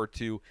for her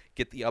to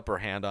get the upper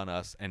hand on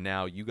us, and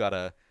now you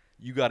gotta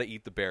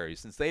eat the berries.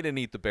 Since they didn't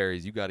eat the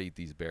berries, you gotta eat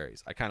these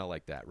berries. I kind of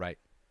like that, right?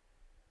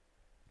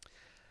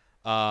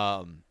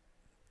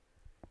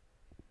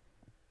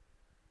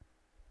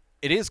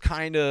 It is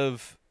kind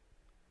of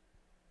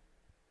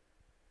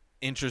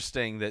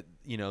interesting that,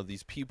 you know,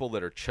 these people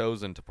that are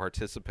chosen to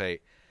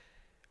participate,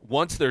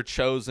 once they're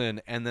chosen,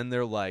 and then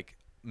they're like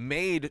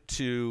made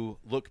to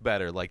look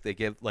better, like they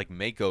give like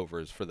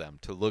makeovers for them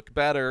to look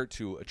better,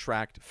 to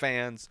attract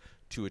fans,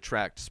 to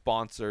attract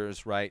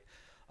sponsors, right?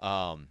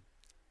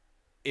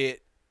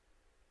 It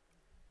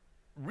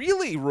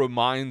really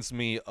reminds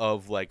me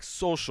of like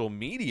social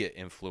media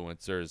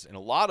influencers in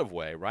a lot of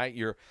way, right?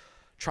 You're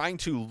trying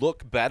to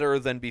look better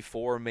than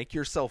before, make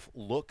yourself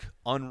look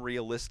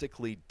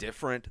unrealistically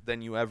different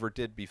than you ever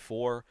did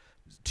before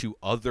to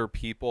other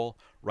people,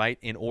 right?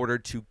 In order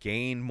to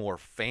gain more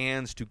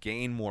fans, to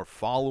gain more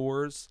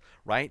followers,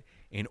 right?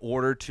 In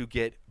order to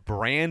get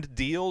brand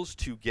deals,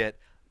 to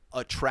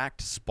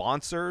attract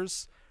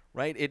sponsors,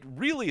 right? It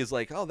really is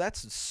like, oh,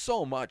 that's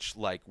so much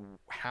like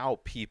how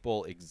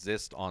people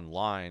exist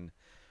online,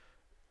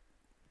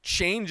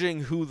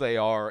 changing who they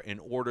are in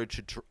order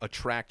to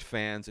attract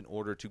fans, in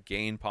order to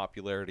gain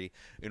popularity,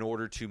 in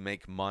order to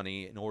make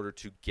money, in order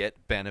to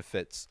get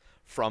benefits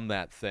from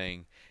that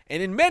thing.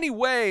 And in many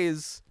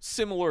ways,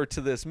 similar to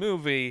this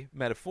movie,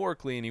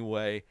 metaphorically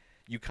anyway,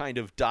 you kind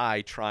of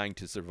die trying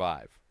to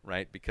survive,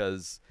 right?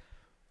 Because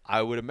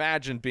I would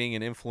imagine being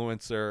an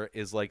influencer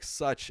is like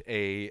such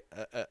a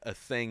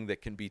thing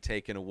that can be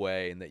taken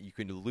away and that you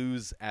can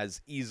lose as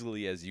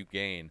easily as you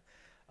gain.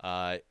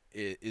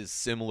 Is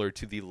similar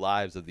to the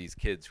lives of these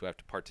kids who have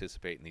to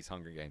participate in these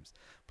Hunger Games.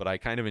 But I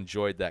kind of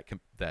enjoyed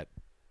that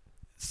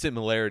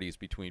similarities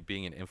between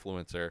being an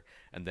influencer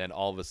and then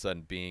all of a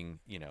sudden being,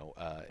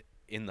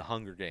 in the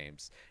Hunger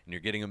Games, and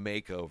you're getting a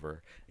makeover,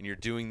 and you're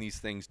doing these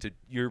things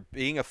you're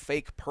being a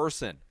fake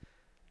person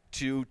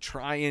to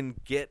try and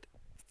get.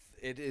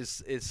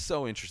 It's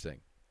so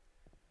interesting.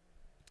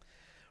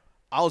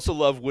 I also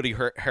love Woody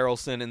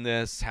Harrelson in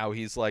this, how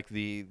he's like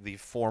the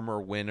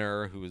former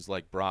winner who is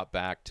like brought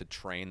back to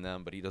train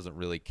them, but he doesn't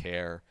really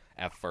care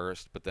at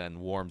first, but then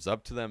warms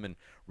up to them and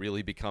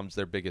really becomes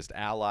their biggest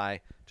ally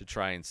to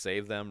try and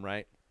save them,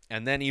 right?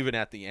 And then even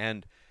at the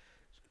end,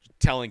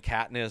 telling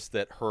Katniss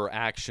that her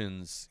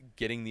actions,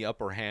 getting the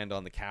upper hand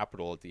on the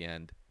Capitol at the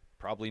end,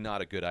 probably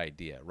not a good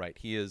idea, right?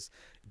 He has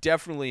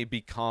definitely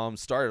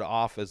started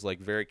off as like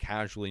very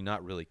casually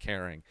not really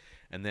caring,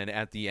 and then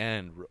at the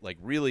end like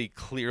really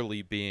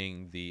clearly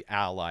being the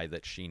ally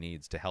that she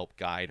needs to help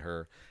guide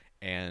her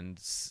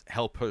and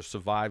help her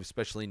survive,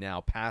 especially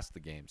now past the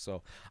game.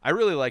 So I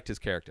really liked his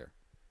character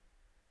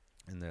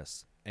in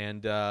this.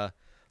 And the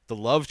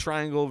love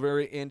triangle,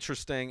 very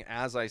interesting.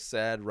 As I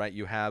said, right,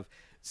 you have,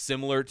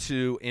 similar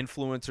to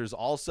influencers,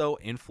 also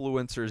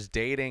influencers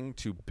dating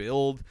to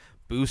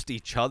boost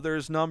each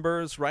other's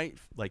numbers, right?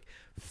 Like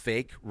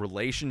fake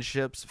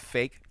relationships,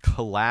 fake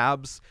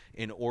collabs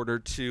in order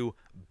to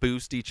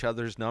boost each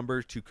other's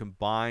numbers, to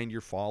combine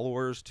your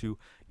followers, to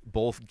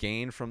both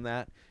gain from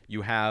that.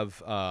 You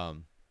have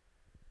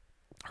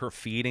her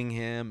feeding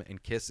him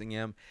and kissing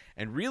him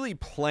and really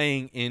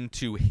playing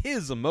into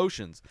his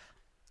emotions,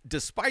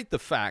 despite the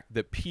fact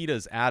that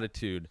Peeta's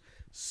attitude,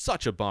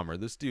 such a bummer.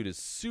 This dude is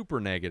super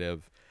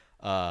negative.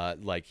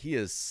 Like he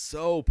is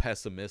so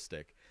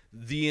pessimistic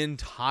the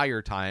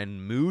entire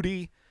time,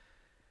 moody.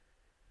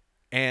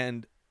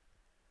 And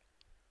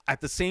at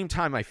the same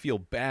time, I feel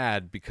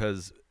bad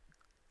because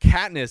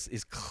Katniss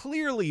is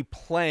clearly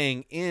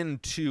playing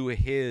into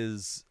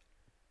his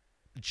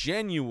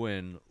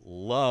genuine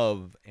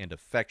love and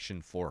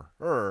affection for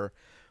her,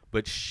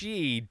 but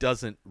she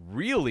doesn't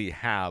really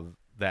have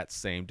that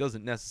same,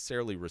 doesn't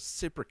necessarily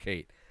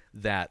reciprocate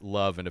that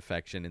love and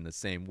affection in the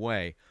same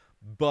way.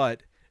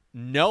 But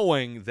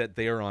knowing that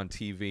they are on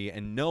TV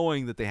and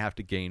knowing that they have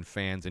to gain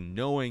fans and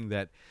knowing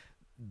that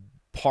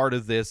part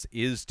of this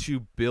is to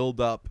build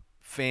up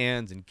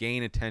fans and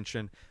gain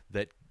attention,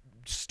 that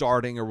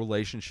starting a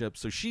relationship,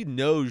 so she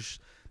knows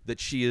that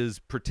she is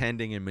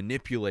pretending and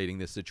manipulating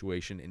this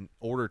situation in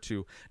order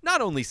to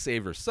not only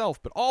save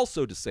herself but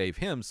also to save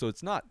him. So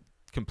it's not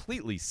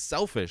completely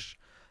selfish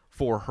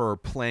for her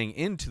playing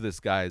into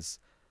this guy's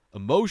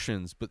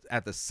emotions, but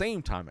at the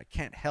same time I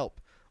can't help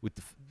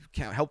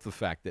the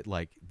fact that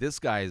like this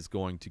guy is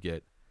going to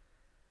get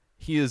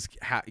he's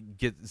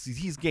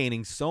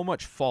gaining so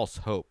much false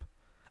hope,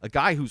 a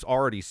guy who's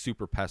already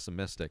super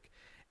pessimistic.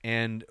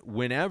 And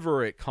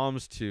whenever it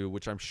comes to,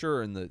 which I'm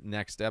sure in the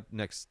next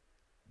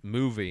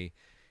movie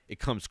it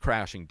comes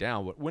crashing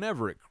down, but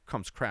whenever it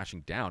comes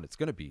crashing down, it's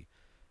going to be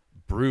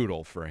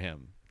brutal for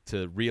him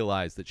to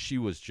realize that she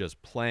was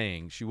just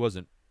playing. She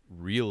didn't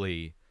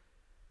really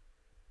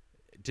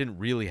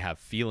have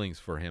feelings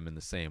for him in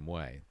the same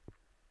way,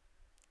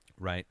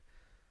 right?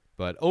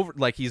 But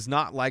he's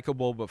not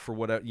likable, but for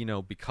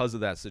whatever, because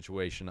of that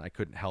situation, I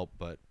couldn't help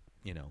but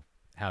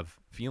have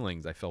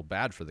feelings. I felt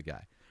bad for the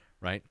guy,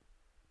 right?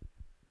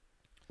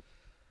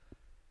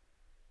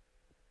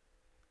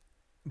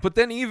 But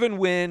then even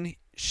when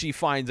she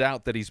finds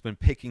out that he's been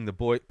picking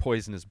the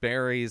poisonous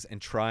berries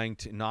and trying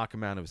to knock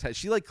him out of his head,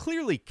 she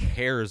clearly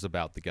cares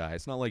about the guy.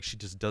 It's not like she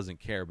just doesn't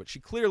care, but she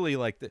clearly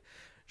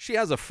she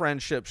has a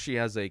friendship. She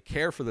has a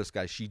care for this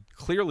guy. She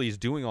clearly is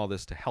doing all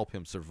this to help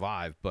him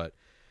survive, but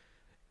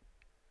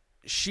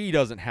she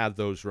doesn't have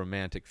those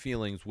romantic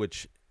feelings,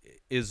 which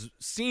is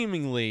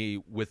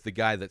seemingly with the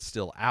guy that's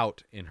still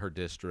out in her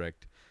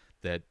district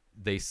that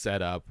they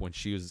set up when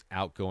she was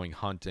out going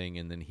hunting,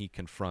 and then he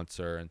confronts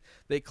her, and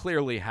they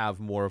clearly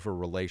have more of a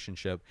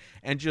relationship.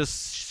 And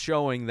just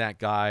showing that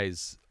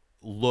guy's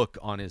look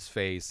on his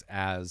face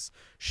as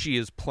she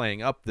is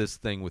playing up this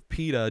thing with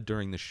Peeta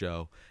during the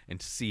show, and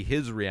to see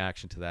his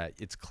reaction to that,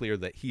 it's clear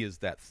that he is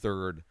that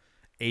third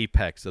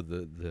apex of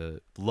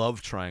the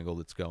love triangle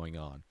that's going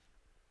on.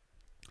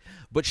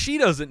 But she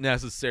doesn't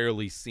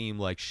necessarily seem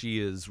like she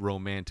is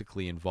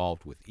romantically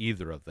involved with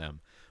either of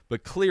them.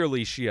 But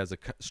clearly she has a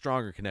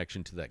stronger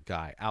connection to that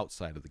guy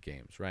outside of the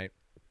games, right?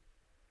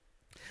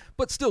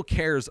 But still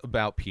cares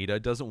about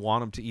Peeta, doesn't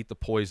want him to eat the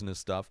poisonous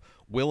stuff,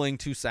 willing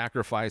to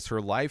sacrifice her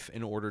life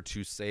in order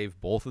to save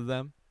both of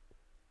them.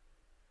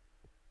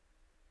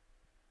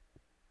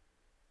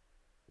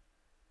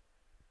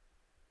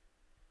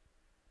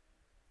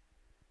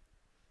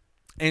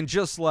 And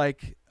just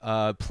like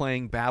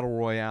playing Battle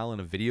Royale in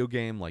a video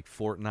game like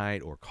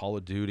Fortnite or Call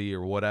of Duty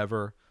or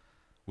whatever,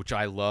 which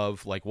I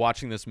love, like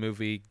watching this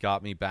movie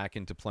got me back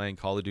into playing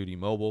Call of Duty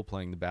Mobile,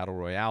 playing the Battle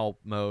Royale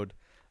mode.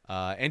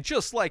 And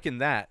just like in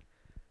that,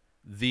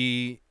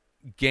 the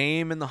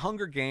game in the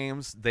Hunger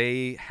Games,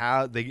 they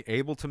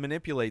able to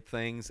manipulate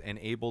things and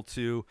able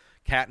to,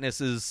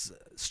 Katniss's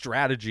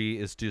strategy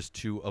is just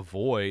to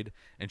avoid,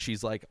 and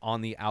she's like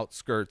on the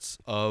outskirts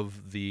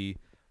of the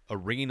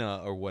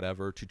arena or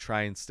whatever to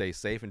try and stay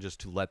safe and just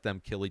to let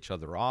them kill each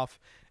other off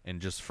and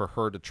just for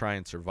her to try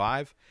and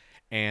survive.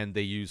 And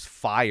they use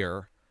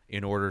fire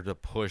in order to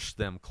push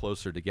them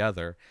closer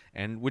together,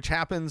 and which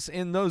happens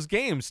in those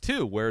games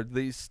too, where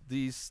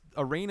these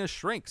arena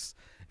shrinks,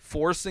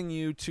 forcing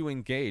you to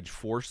engage,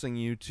 forcing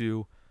you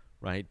to,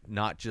 right,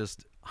 not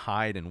just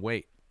hide and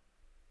wait.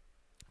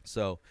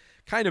 So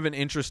kind of an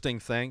interesting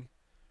thing,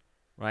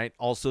 right?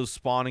 Also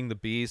spawning the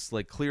beast,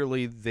 like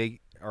clearly they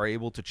are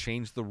able to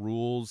change the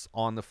rules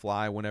on the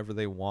fly whenever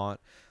they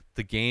want.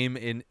 The game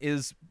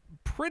is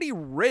pretty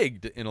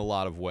rigged in a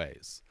lot of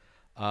ways.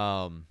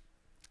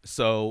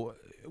 So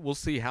we'll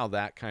see how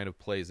that kind of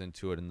plays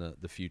into it in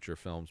the future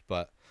films.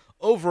 But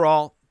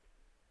overall,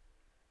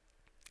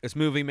 this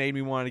movie made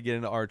me want to get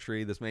into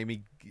archery. This made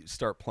me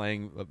start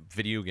playing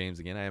video games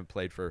again. I haven't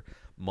played for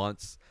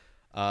months.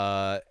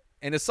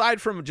 And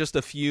aside from just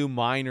a few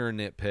minor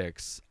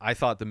nitpicks, I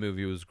thought the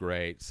movie was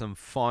great. Some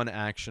fun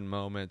action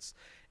moments,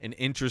 an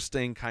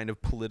interesting kind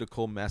of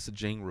political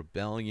messaging,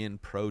 rebellion,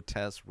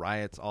 protests,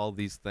 riots, all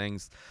these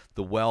things.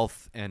 The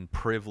wealth and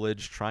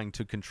privilege, trying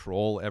to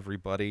control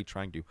everybody,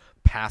 trying to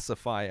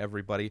pacify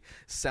everybody,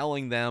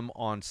 selling them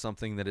on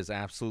something that is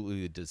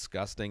absolutely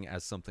disgusting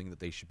as something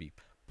that they should be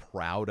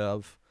proud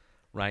of.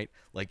 Right?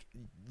 Like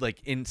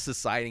in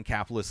society, in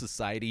capitalist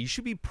society, you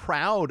should be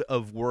proud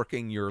of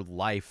working your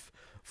life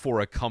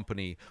for a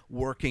company,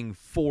 working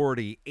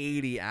 40,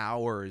 80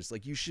 hours.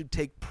 Like, you should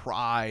take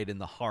pride in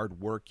the hard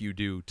work you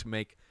do to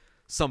make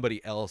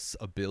somebody else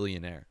a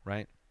billionaire,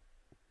 right?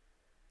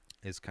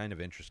 It's kind of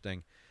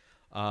interesting.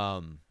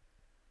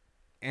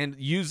 and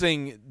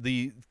using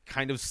the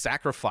kind of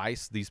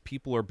sacrifice, these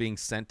people are being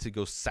sent to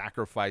go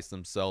sacrifice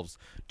themselves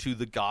to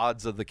the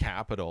gods of the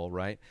Capitol,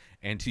 right?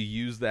 And to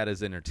use that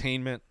as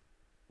entertainment,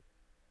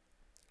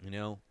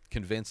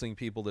 convincing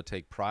people to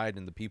take pride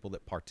in the people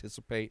that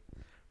participate,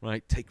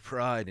 right? Take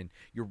pride in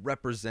you're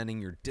representing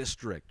your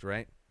district,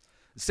 right?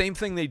 Same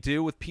thing they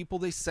do with people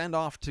they send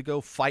off to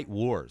go fight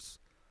wars.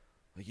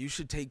 Like, you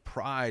should take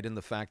pride in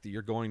the fact that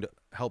you're going to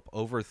help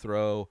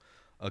overthrow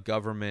a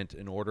government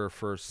in order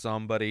for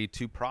somebody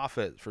to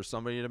profit, for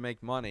somebody to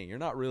make money. You're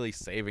not really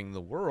saving the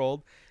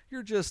world.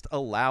 You're just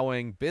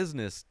allowing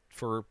business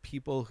for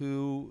people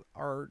who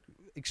are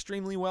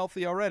extremely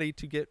wealthy already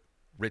to get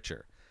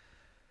richer.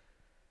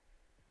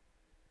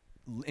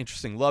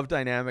 Interesting love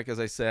dynamic, as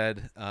I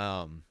said.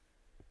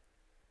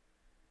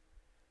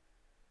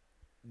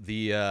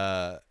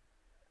 The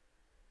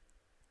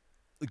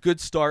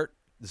good start.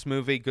 This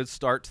movie, good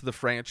start to the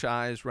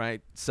franchise,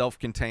 right?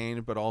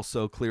 Self-contained, but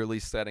also clearly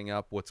setting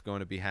up what's going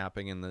to be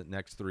happening in the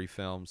next 3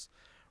 films,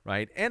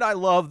 right? And I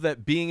love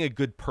that being a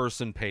good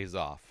person pays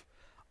off.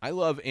 I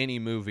love any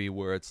movie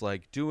where it's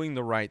like doing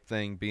the right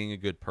thing, being a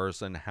good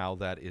person, how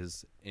that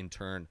is in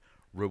turn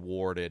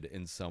rewarded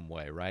in some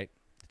way, right?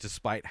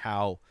 Despite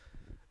how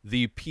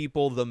the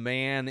people, the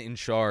man in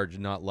charge,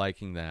 not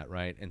liking that,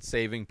 right? And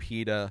saving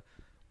PETA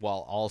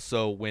while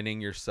also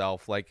winning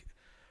yourself, like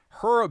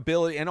her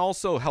ability, and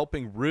also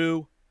helping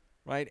Rue,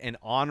 right? And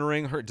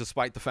honoring her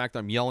despite the fact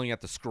I'm yelling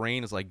at the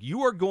screen is like,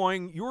 you are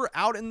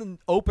out in the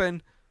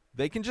open.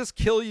 They can just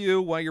kill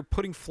you while you're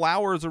putting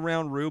flowers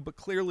around Rue, but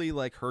clearly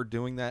like her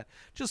doing that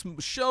just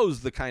shows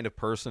the kind of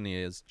person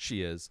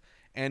she is,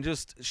 and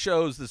just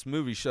shows, this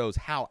movie shows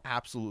how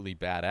absolutely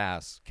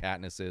badass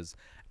Katniss is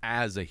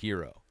as a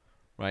hero,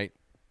 right?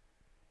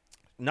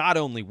 Not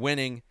only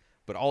winning,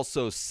 but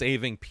also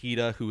saving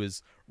PETA, who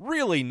is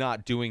really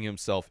not doing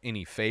himself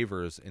any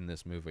favors in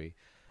this movie.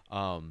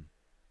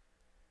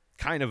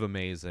 Kind of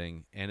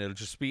amazing, and it'll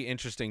just be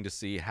interesting to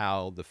see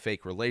how the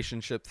fake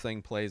relationship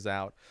thing plays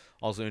out.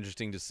 Also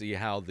interesting to see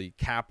how the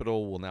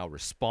Capitol will now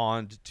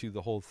respond to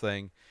the whole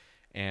thing,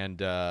 and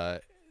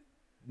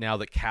now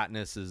that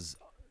Katniss has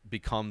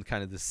become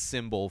kind of the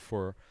symbol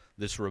for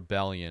this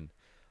rebellion,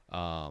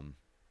 and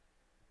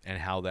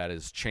how that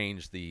has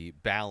changed the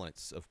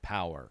balance of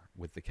power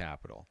with the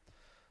Capitol.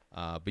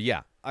 But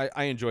yeah,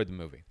 I enjoyed the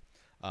movie.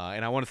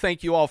 And I want to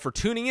thank you all for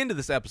tuning into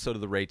this episode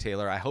of The Ray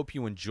Taylor. I hope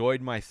you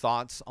enjoyed my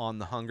thoughts on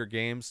The Hunger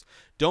Games.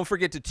 Don't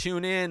forget to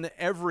tune in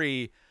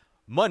every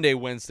Monday,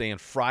 Wednesday,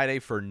 and Friday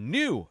for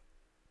new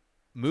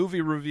movie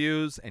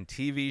reviews and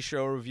TV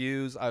show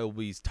reviews. I will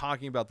be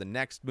talking about the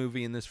next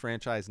movie in this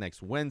franchise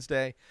next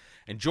Wednesday.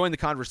 And join the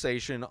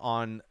conversation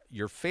on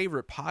your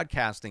favorite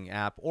podcasting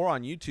app or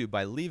on YouTube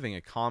by leaving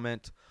a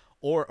comment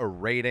or a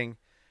rating.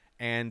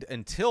 And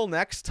until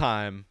next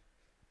time,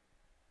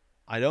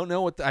 I don't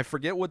know I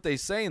forget what they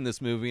say in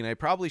this movie, and I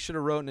probably should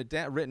have written it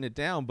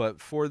down, but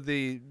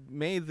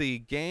may the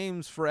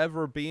games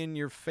forever be in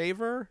your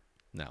favor?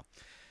 No.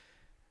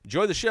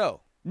 Enjoy the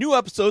show. New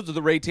episodes of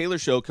The Ray Taylor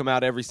Show come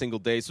out every single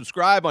day.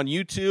 Subscribe on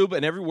YouTube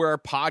and everywhere our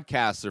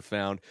podcasts are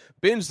found.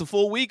 Binge the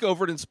full week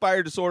over at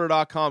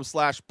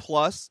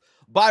InspiredDisorder.com/plus.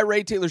 Buy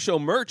Ray Taylor Show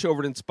merch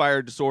over at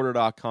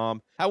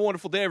InspiredDisorder.com. Have a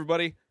wonderful day,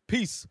 everybody.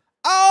 Peace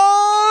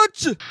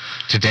out!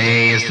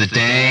 Today is the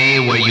day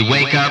where you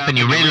wake up and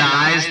you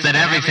realize that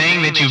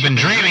everything that you've been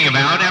dreaming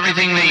about,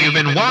 everything that you've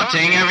been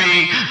wanting,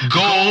 every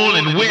goal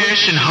and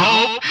wish and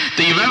hope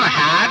that you've ever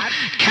had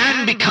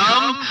can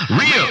become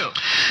real.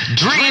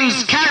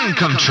 Dreams can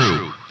come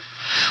true.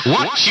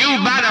 What you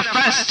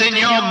manifest in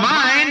your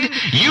mind,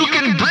 you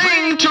can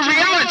bring to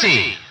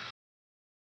reality.